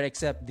 Pero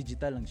except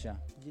digital lang siya.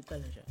 Digital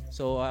na siya.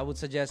 So I would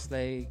suggest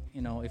like, you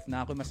know, if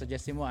na ako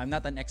masuggest mo, I'm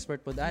not an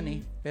expert po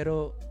ani,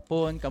 pero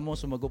pon kamo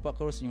sumagupa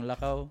ko sa inyong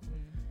lakaw.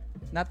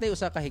 Natay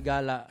usa ka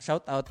higala,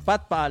 shout out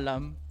Pat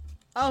Paalam.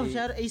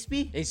 Shout out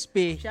ASP.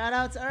 SP. Shout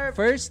out Earp.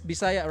 First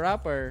Bisaya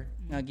rapper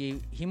nga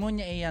himo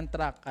niya iyang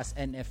track as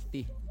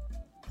NFT.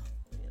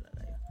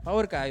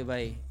 Power kaayo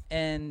bay.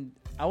 And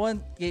I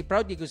want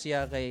proud ko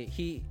siya kay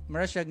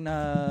mara siya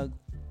nag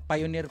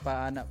pioneer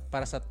pa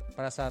para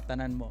sa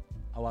tanan mo.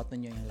 Awaton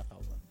niyo yung lakaw.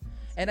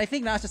 And I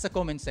think nasa sa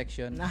comment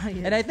section.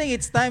 Yeah. And I think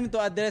it's time to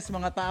address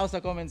mga tao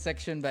sa comment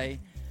section bay.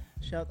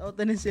 Shout out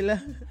na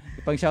sila.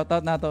 Ipang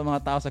shoutout nato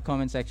mga tao sa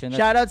comment section.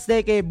 Shoutouts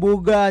day kay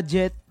Buga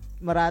Jet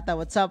Marata.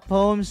 What's up,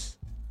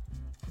 Holmes?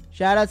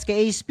 Shoutouts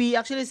kay ASP.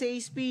 Actually, si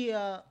ASP,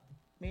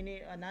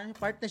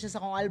 part na siya sa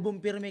kong album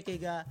pirme kay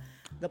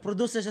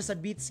ga-produce na siya sa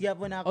beats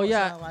gapon na ako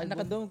sa album.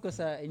 Nakadong ko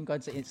sa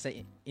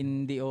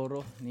Indie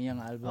Oro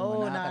niyang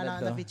album.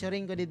 Na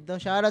featuring ko dito.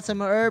 Shoutouts sa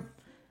mga Earp.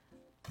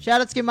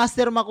 Shoutouts kay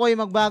Master Makoy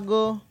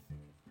Magbago.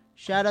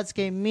 Shoutouts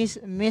kay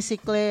Missy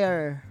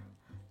Claire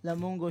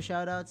Lamungo.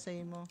 Shoutouts sa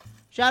imo.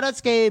 Shoutouts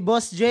kay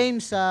Boss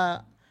James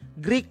sa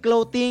Greek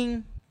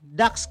Clothing,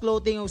 Dax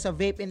Clothing o sa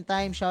Vape in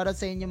Time. Shoutouts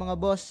sa inyo mga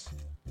boss.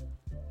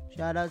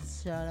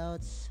 Shoutouts.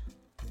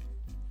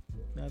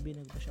 Grabe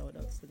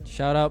nagpa-shoutouts.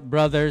 Shoutout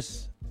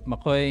brothers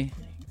Makoy.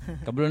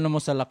 Kablo na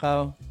mo sa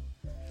lakaw.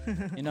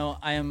 You know,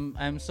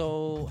 I'm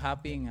so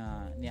happy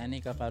nga ni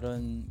ani ka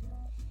karon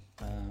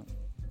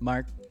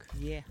Mark.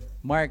 Yeah.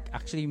 Mark,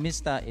 actually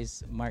Mista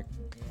is Mark.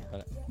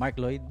 Yeah. Mark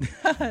Lloyd.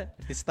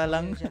 Artista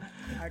lang.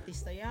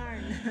 Artista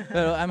yarn.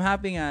 Pero I'm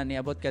happy nga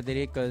niabot ka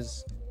diri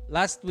cause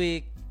last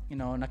week, you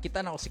know,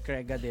 nakita na ko si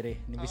Crega diri.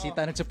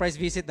 Nibisita, nag-surprise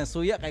visit na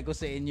suya kay ko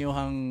sa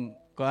inyohang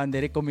kuan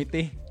diri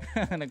committee.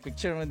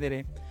 Nagpicture mo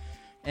diri.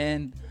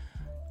 And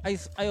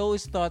I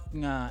always thought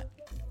nga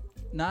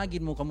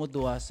naagid mo kamo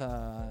duha sa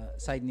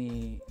side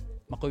ni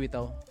Makoy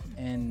Bitaw.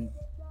 And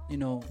you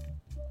know,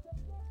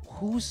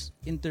 who's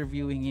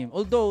interviewing him?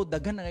 Although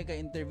daghan na kay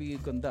interview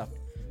conduct.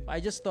 But I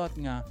just thought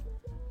nga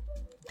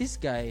this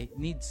guy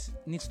needs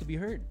to be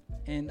heard.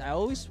 And I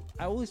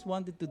always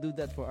wanted to do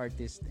that for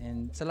artists.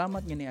 And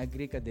salamat nga ni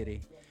agree ka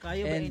diri.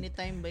 Kayo ba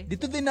anytime ba?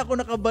 Dito din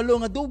ako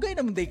nakabalo nga dugay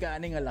naman day ka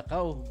ani nga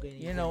lakaw. Dugay,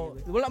 you know,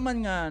 wala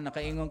man nga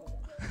nakaingon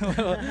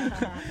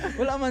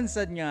wala man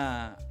sad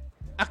nga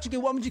actually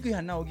wa man jud ko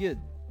hanaw gyud.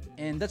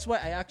 And that's why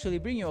I actually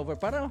bring you over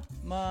para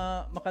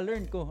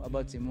maka-learn ko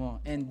about si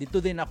mo. And dito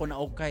din ako na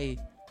okay.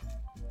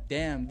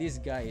 Damn, this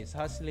guy is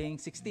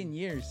hustling 16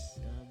 years.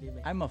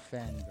 I'm a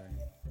fan, bro.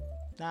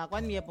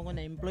 Nakakuan miya po ko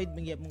na employed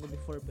miya po ko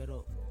before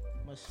pero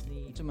mas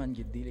ni Ito man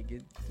gid dili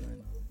gid.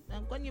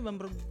 nakakuan miya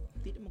bro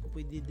dili mo ko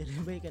pwede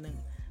deliver ka ng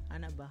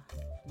ana ba?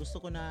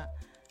 Gusto ko na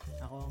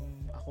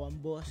ako ang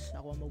boss,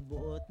 ako ang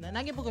magbuot. Na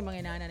nagi po ko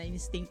mga inana na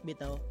instinct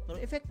bitaw. Pero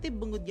effective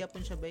bangod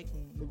gyapon siya bay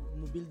kung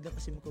mo-build na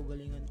kasi mo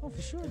kaugalingon. Oh,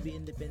 for sure. To be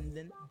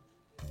independent.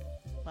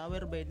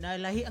 Power by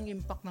na lahi ang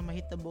impact na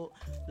mahitabo,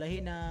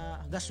 lahi na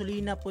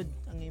gasolina pod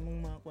ang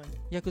imong mga kwan.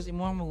 Yeah, cause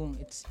imuhang magong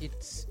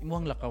it's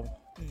imuhang lakaw.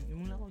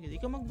 Imong lako gid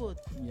ikaw magbuot.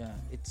 Yeah,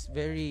 it's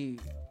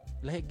very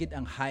lahi gid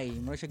ang high.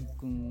 Mura siya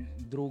kung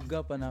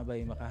droga pa na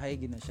bay maka-high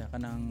gid na siya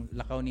kanang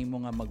lakaw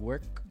nimo nga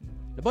mag-work.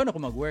 Labaw na ko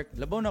mag-work.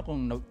 Labaw na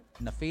kung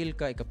na-fail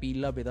ka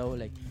ikapila bitaw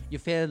like you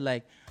failed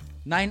like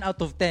 9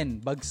 out of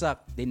 10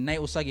 bagsak then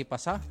nay usag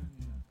ipasa.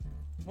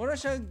 Mura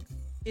siya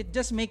it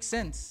just makes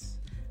sense.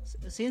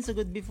 Since a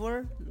good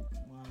before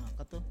mga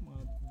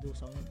do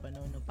sa unang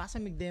panahon na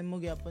pasa mig demo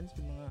gyapon sa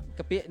mga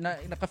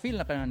Naka-feel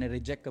na ka na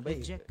ni-reject ka ba?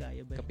 reject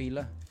kayo ba.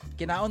 Kapila.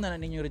 Kinaon na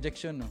ninyo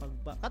rejection, no?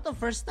 Kato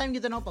first time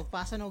gito na ako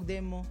pagpasa na og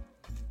demo.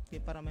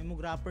 Kay para may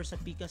mug rapper sa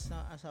Pikas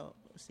na sa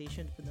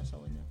station pud na sa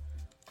una.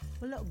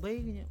 Wala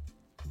bay ganyan.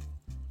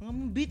 Mga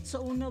beat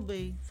sa una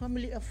bay,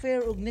 Family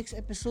Affair og next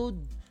episode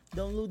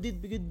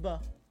downloaded bigid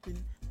ba.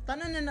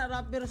 Tanan na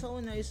rapper sa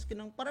una is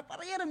kinang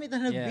para-pareha ra mi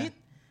tanang beat.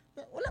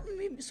 Wala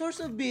may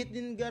source of beat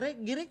din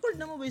gi-record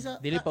na mo ba sa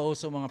Dili pa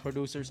uso mga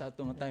producers sa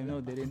ato nga time,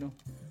 no? Dili, no?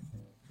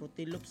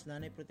 Fruity Loops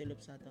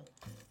ato.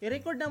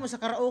 I-record na mo sa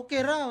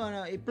karaoke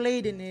ra,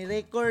 i-play din,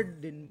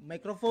 i-record din,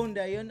 microphone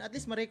dayon, at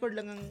least ma-record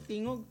lang ang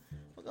tingog.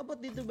 Pag-abot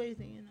dito ba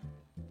yun,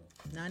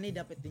 nani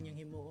dapat din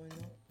yung himuon,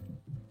 no?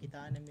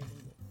 Kitaan namin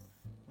yung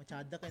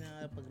matsada ka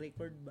na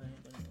pag-record ba?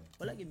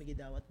 Wala gyud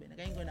gidawat ba?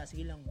 Nakain ko na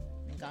sige lang,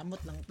 ning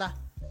kamot lang ta.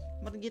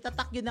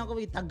 Magitatak yun ako,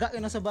 itaga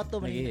yun sa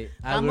bato. I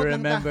will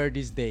remember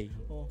this day.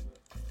 Oh,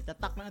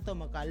 itatak na ito,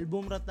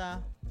 magka-album rata,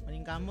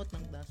 maningkamot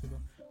lang ta. So,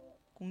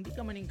 kung di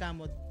ka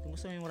maningkamot, kung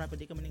gusto mo yung rapper,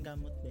 di ka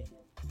maningkamot, bay.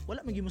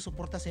 Wala maging mo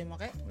suporta sa imo,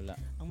 kay? Wala.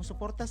 Ang mo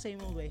suporta sa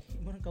imo, bay,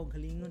 imo nang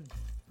kaugalingon.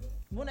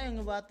 Muna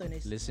yung bato,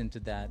 nis. Listen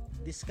to that.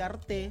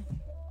 Diskarte,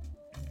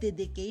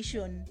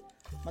 dedication,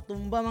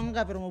 matumba man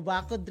ka, pero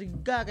mabakod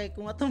rig ka, kay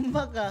kung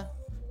matumba ka,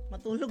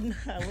 matulog na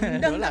ka,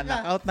 undang Wala, na ka.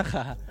 knockout na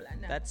ka. Wala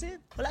na. That's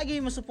it. Wala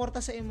gyud masuporta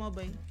sa imo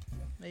bay.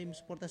 May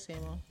masuporta sa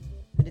imo.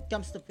 When it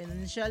comes to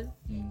financial,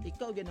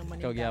 ikaw gyud ang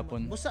Ikaw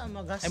gyapon. maningkamot. Busa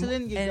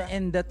mag-hustlein gyud ka.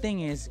 And the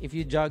thing is, if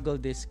you juggle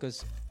this,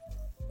 cause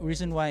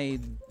reason why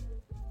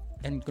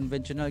and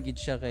conventional gid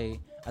siya kay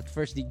at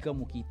first di ka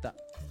mukita.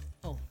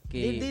 Oh.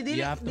 Okay,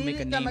 you have to make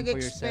a name for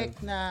yourself.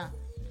 Na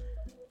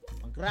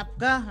mag-rap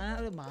ka,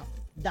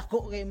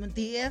 dako kay mong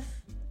TF.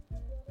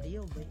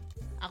 Ayaw bay.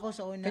 Ako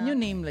sa una Can you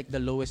name like the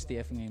lowest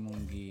TF nga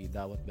imong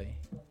gidawat ba?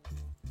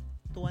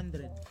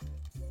 200.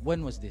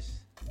 When was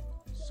this?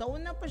 Sa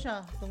una pa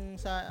siya tung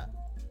sa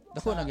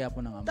Dako na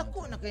gyapon ang amount.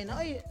 dako na kay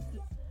na ay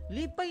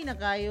lipay na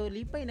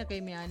kay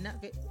mi ana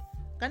kay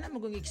kana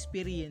magong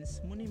experience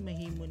mo ni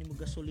mahimo ni mo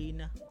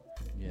gasolina.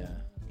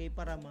 Yeah. Kay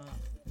para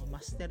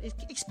ma-master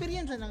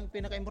experience na ang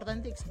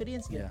pinaka-importante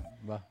experience gyud. Yeah,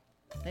 ba?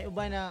 Nay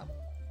uba na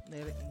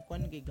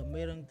kuan kay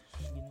gamay rang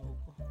Ginoo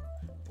ko.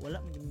 Wala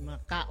man mga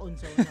kaon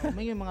sa una.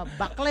 May mga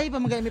baklay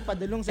pa magay mi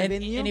padulong sa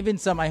venue. And even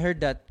some I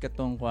heard that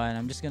katong kuan.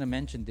 I'm just gonna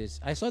mention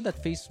this. I saw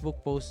that Facebook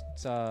post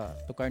sa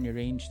Tucarni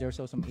Range. There's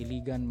also some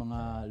illegal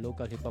mga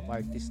local hip hop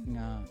artists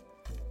nga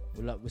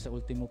wala sa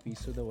ultimo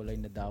piso daw walay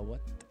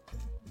nadawat.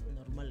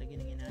 Normal lagi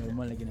nang inana.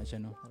 Normal lagi na siya,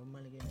 no?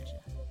 Normal lagi na siya.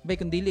 Bay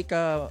kung dili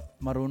ka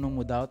marunong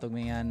mo daw tog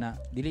may ana,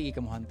 dili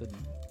ka mo hantod.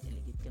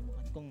 Diligid ka mo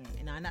kung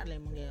inana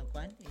lang mga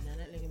kuan,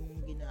 inana lang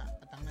yung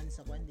ginaatangan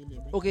sa kuan dili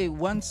ba? Okay,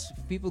 once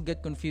people get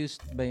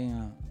confused by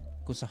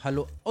kung sa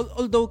halo,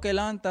 although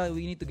kailangan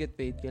we need to get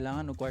paid,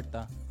 kailangan og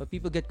kwarta, but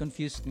people get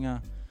confused nga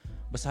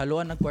basta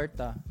haluan ng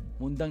kwarta,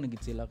 mundang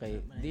nagit sila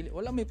kay dili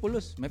wala may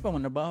pulos, may pa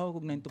manabaho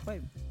kog 9 to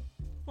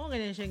 5. Mo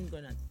ganyan siyang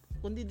kuan.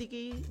 Kung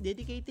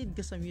dedicated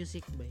ka sa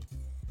music ba?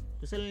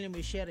 Gusto lang mo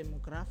i-share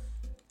imong craft.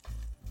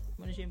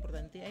 Mo na siya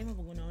importante. Ay mo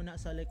pag-una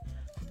sa like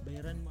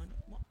bayaran mo.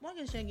 Mo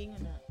ganyan siya gingon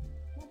na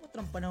mo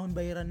patrang panahon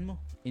bayaran mo.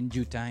 In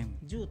due time.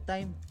 Due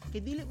time. Kay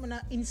dili mo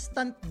na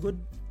instant good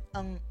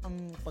ang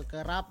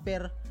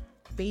pagka-rapper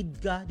paid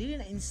ka. Dili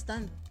na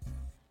instant.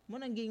 Mo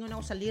nang gingon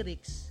ako sa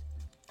lyrics.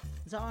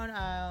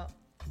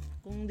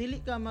 Kung dili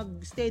ka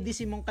mag-steady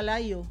si mong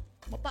kalayo,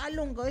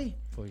 mapaalong ka eh.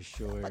 For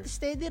sure. Pati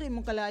steady rin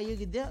mong kalayo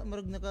gid ya,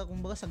 marag naka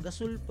kumbaga sa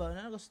gasol pa,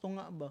 na gusto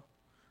nga ba.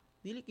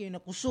 Dili kayo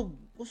nakusog.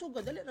 Kusog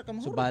ka dali ra ka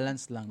mahurot. So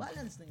balance lang.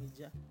 Balance lang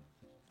gid ya.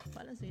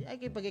 Balance lang. Ay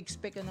kay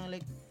pag-expect ka ng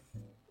like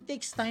it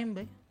takes time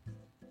ba.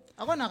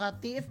 Ako naka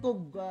TF ko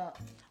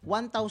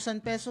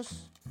 1,000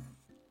 pesos.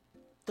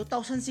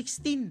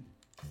 2016.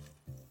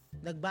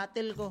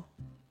 Nag-battle ko.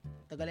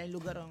 Tagalay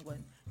lugar ang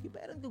kwan.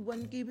 Ibayaran ko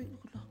 1K ba.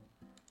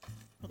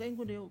 Nakain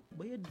ko dayo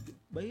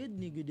bayad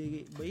ni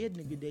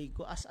giday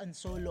ko as an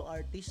solo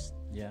artist.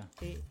 Yeah.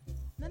 Eh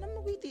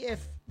nanamo ko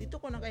TF. Dito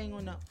ko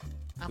nakaingon na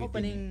ako Wait, pa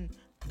ning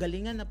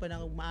galingan na pa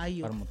na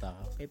maayo. Para mo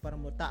taka. Kay para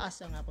mo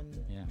taas ang akong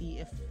Yeah.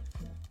 TF.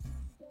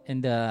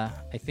 And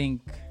I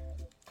think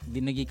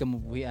di nagi ka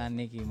mabuhian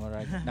ni kay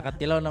Morag.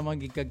 Nakatilaw naman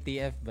gid kag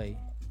TF bay.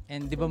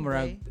 And di ba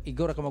murag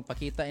igor ka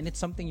magpakita and it's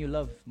something you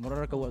love.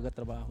 Mura ka wa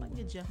trabaho.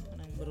 Good siya.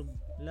 Kanang murag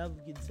love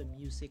gid sa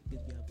music gid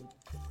gyapon.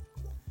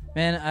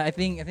 Man, I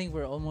think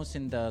we're almost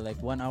in the like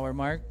 1 hour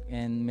mark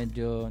and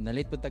medyo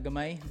na-late po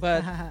tagamay.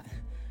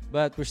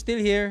 But we're still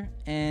here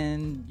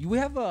and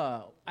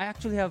I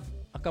actually have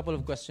a couple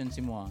of questions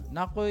mo.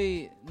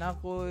 Nakoy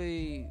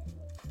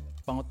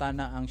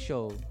pangutana ang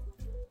show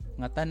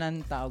nga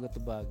tanan tao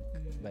gatubag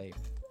bay.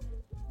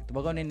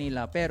 Tubagon ni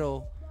nila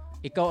pero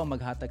ikaw ang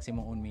maghatag sa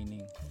imong own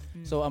meaning.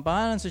 So ang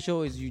pangalan sa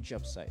show is Huge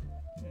Upside.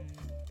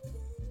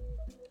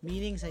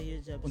 Meaning sa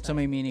Huge Upside. Unsa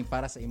may meaning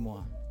para sa imo?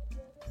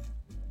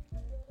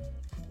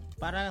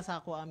 Para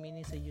sa ako ang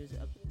meaning sa Huge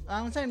Upside.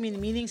 Ang sa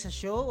meaning sa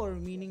show or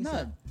meaning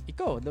sa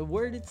ikaw, the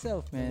word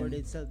itself, man. The word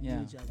itself, yeah.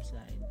 Huge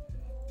Upside.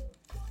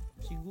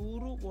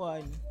 Siguro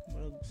kuan,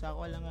 sa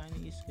ako lang nga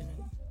is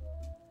kanang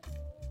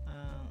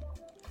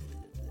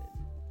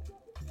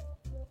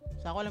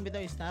sa ako lang bitaw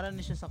is naran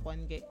na siya sa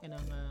kuan kay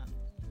kanang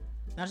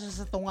nasa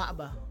sa tunga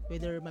ba,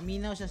 whether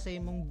maminaw siya sa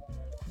imong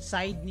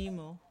side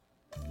nimo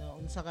na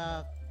unsa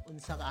ka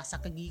asa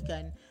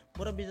kagikan,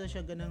 mura bitaw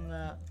siya ganang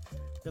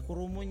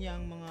gakurumo niya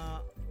ang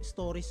mga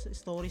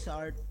story sa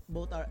art,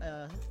 both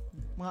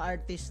mga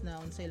artist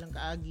na unsa ilang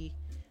kaagi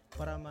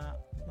para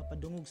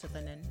mapadungog sa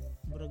tanan.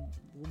 Murag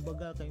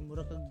kumbaga kay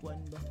mura kag buwan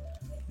ba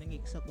nang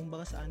iksa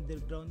kumbaga sa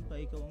underground pa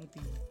ikaw ang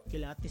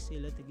kilatis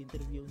sila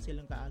tig-interview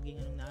silang kaagi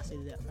nganong naa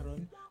sila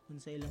karon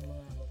unsa ilang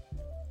mga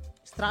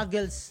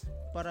struggles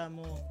para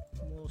mo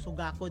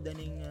sugakod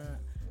aning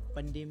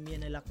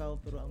pandemya na lakaw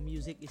pero ang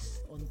music is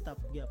on top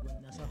gyapon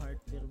nasa heart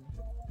pero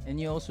and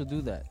you also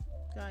do that.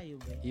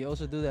 Kayo ba? You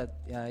also do that.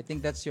 Yeah, I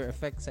think that's your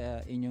effect sa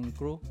inyong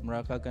crew.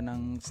 Muraka ka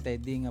ng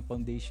steady nga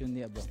foundation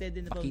niya ba?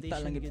 Steady na pakita foundation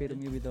lang gid pero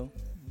mi bitaw.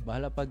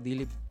 Bahala pag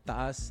dili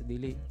taas,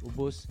 dili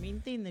ubos.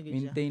 Maintain na gid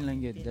Maintain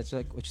lang gid. That's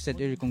like what you said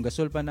earlier, kung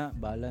gasol pa na,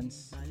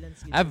 balance.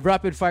 Gid. I have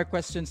rapid fire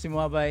questions si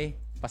Muabay.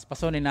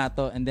 Paspasonin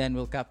nato and then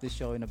we'll cap this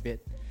show in a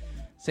bit.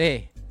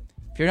 Say,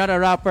 if you're not a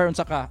rapper,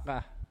 unsa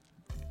ka?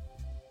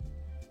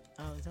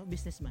 So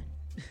businessman.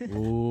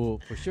 Oo,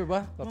 for sure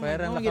ba?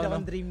 Papayaran lang ako.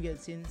 Ako dream gid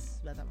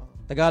since bata pa ako.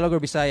 Tagalog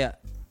or Bisaya?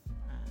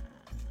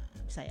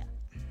 Bisaya.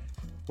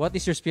 What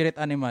is your spirit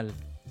animal?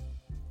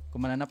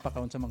 Kung mananap pa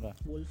ka, unsa man ka?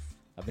 Wolf.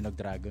 Abinog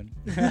dragon.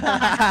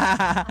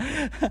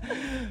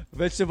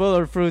 Vegetable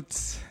or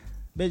fruits?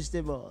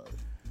 Vegetable.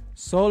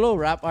 Solo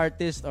rap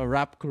artist or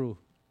rap crew?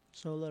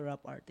 Solo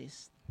rap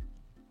artist.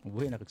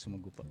 Mabuhay na kag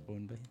sumagupa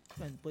kon ba?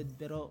 Panpod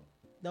pero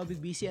daw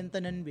big busy ang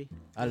tanan be.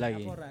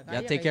 Alagi.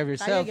 Yeah, take care of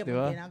yourself, di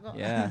ba?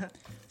 Yeah.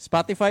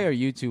 Spotify or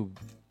YouTube?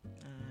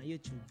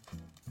 YouTube.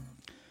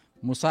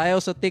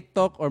 Musayaw sa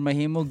TikTok or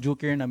mahimog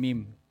joker na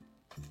meme?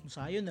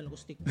 Musayaw na lang ko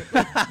sa TikTok.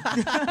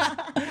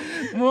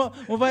 mo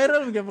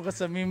viral mo ka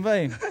sa meme ba?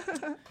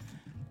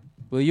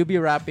 Will you be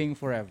rapping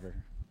forever?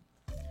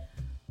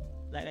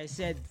 Like I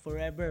said,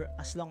 forever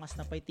as long as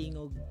napay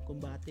tingog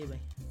kumbate ba.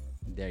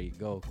 There you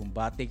go.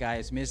 Kumbate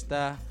guys,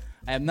 Mista.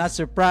 I am not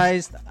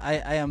surprised.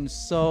 I am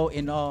so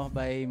in awe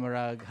by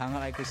Murag.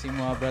 Hanga kay ko si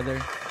mo, brother.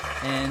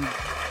 And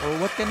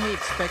what can we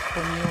expect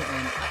from you?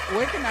 And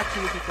where can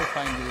actually people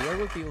find you? Where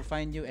will people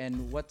find you?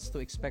 And what's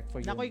to expect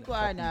for you? Nakoy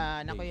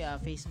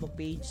Facebook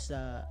page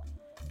sa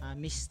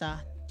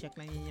Mista. Check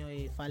lang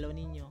ninyo, follow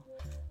ninyo.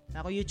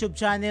 Nako YouTube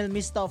channel,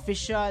 Mista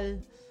Official.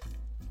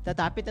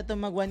 Tatapit na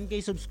mag 1K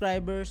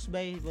subscribers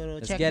by.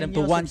 Pero let's check get him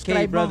ninyo, to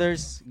 1K,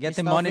 brothers. Get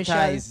him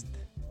monetized.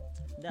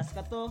 Das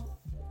ka to.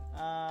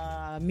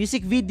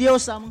 Music video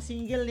sa among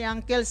single ni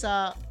Uncle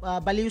sa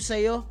Baliw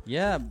Sayo.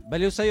 Yeah,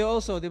 Baliw Sayo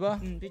also, di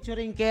ba?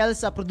 Featuring Kel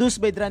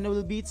produced by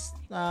Dranwell Beats.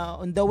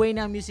 On the way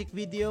na music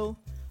video.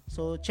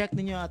 So check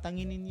ninyo at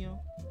tangin ninyo.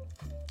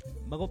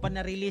 Bago pa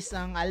na-release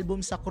ang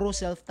album sa Crew,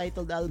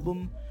 self-titled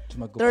album.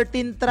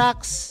 13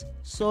 tracks,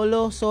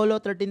 solo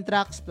 13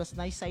 tracks plus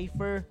nice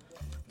cipher.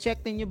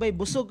 Check ninyo bay,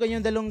 busog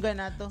kanyong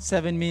dalunggan nato.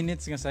 7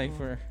 minutes nga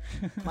cipher.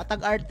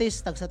 Matag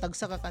artist,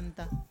 tagsa-tagsa ka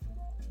kanta.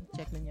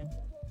 Check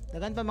ninyo.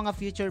 Dagan pa mga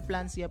future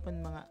plans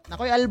yapon mga.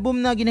 Nakoy album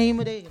na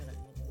ginahimo day.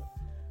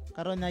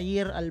 Karon na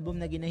year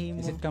album na ginahimo.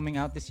 Is it coming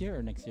out this year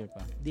or next year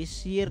pa? This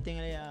year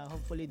tingali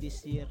hopefully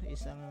this year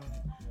is ang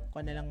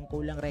kuan na lang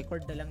kulang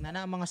record na lang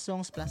na mga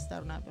songs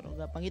plaster na pero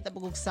pangita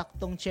pag og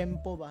saktong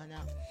tempo ba na.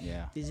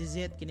 Yeah. This is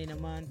it kini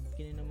naman.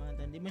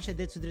 Hindi man siya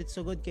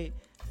diretso good kay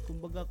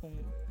kumbaga kung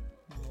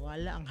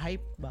wala ang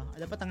hype ba?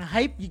 Dapat ang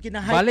hype yung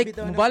kina-hype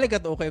bitaw. Mabalik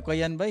at okay ko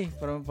yan ba eh?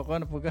 Para mapako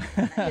na po ka.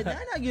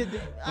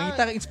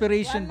 Mangita ka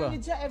inspiration ba?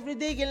 Siya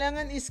everyday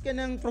kailangan is ka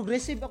ng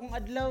progressive akong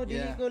adlaw.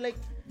 Dili ko like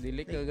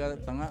dili ka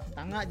tanga.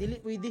 Tanga, dili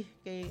pwede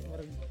kay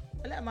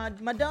wala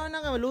madaw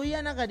na ka,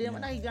 luya na ka, di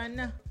naman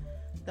nakigana.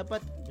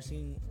 Dapat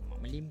kasi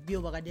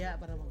malimpyo ba ka diya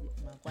para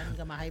kuan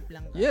ka ma-hype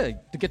lang ka. Yeah,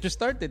 to get you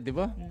started, di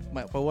ba?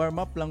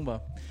 Pa-warm up lang ba?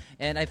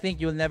 And I think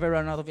you'll never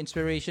run out of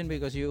inspiration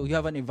because you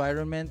have an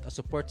environment, a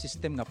support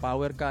system nga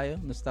power kayo,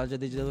 Nostalgia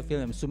Digital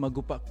Film,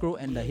 Sumagupa crew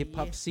and the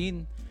hip-hop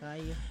scene.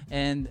 Kayo.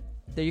 And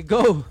there you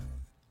go,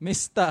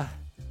 Mista,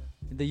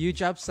 the Huge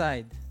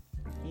Upside.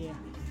 Yeah.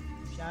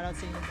 Shout out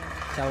sa inyo.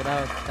 Shout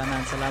out.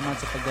 Tanan, salamat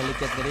sa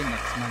pagdalikat din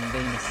next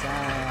Monday na sa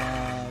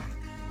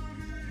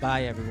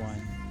Bye, everyone.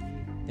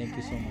 Thank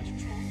you so much.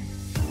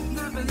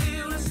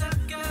 Nabaliw na sa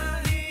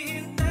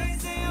kahihintay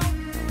sa'yo,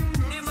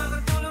 di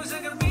makatulog sa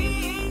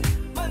gabi,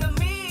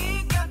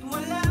 malamig at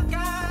wala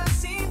ka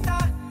sinta.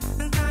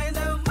 Ang kaya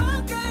daw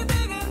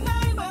magkaibigan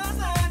ay mas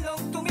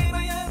lalong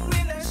tumibay ang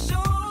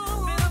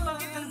relasyon. Pero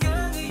bakit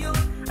hanggang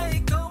ngayon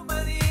ay ikaw pa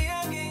rin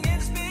aking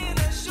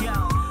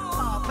inspirasyon?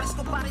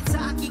 Presko pa rin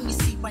sa aking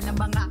isipan ang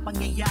mga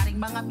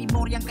pangyayaring mga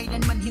memoryang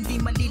kailanman hindi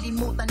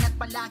malilimutan at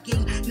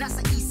palaging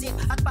nasa isip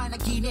at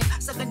panaginip.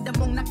 Sa ganda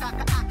mong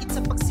nakakaakit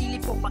sa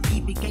pagsilip o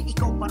pag-ibig kay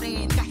ikaw pa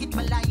rin. Kahit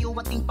malayo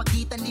ating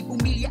pagitan, di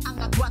pumilya ang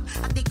agwat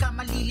at di ka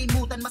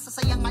malilimutan.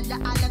 Masasayang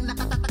alaalang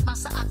nakatatakma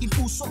sa aking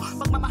puso.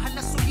 Pagmamahal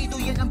na solido,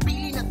 yan ang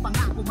bilin at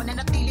pangako.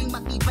 Mananatiling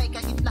matibay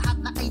kahit lahat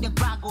na ay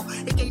nagbago.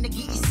 Ika'y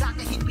nag-iisa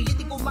kahit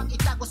pilitin ko mang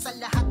itago sa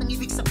lahat ng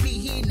ibig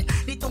sabihin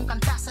nitong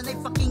kanta. Sana'y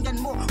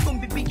pakinggan mo, kung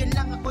bibigyan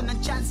lang ako ng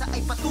tsansa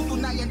ay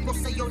patutunayan ko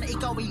sa'yo na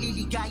ikaw ay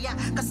liligaya.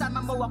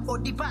 Kasama mo ako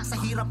diba sa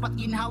hirap at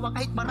ginhawa,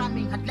 kahit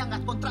maraming hadlang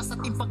at kontras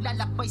ating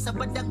paglalakbay sa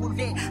bandang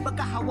uli,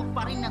 magkahawak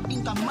pa rin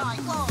ating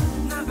kamay.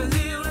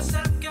 Nabaliw na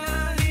sa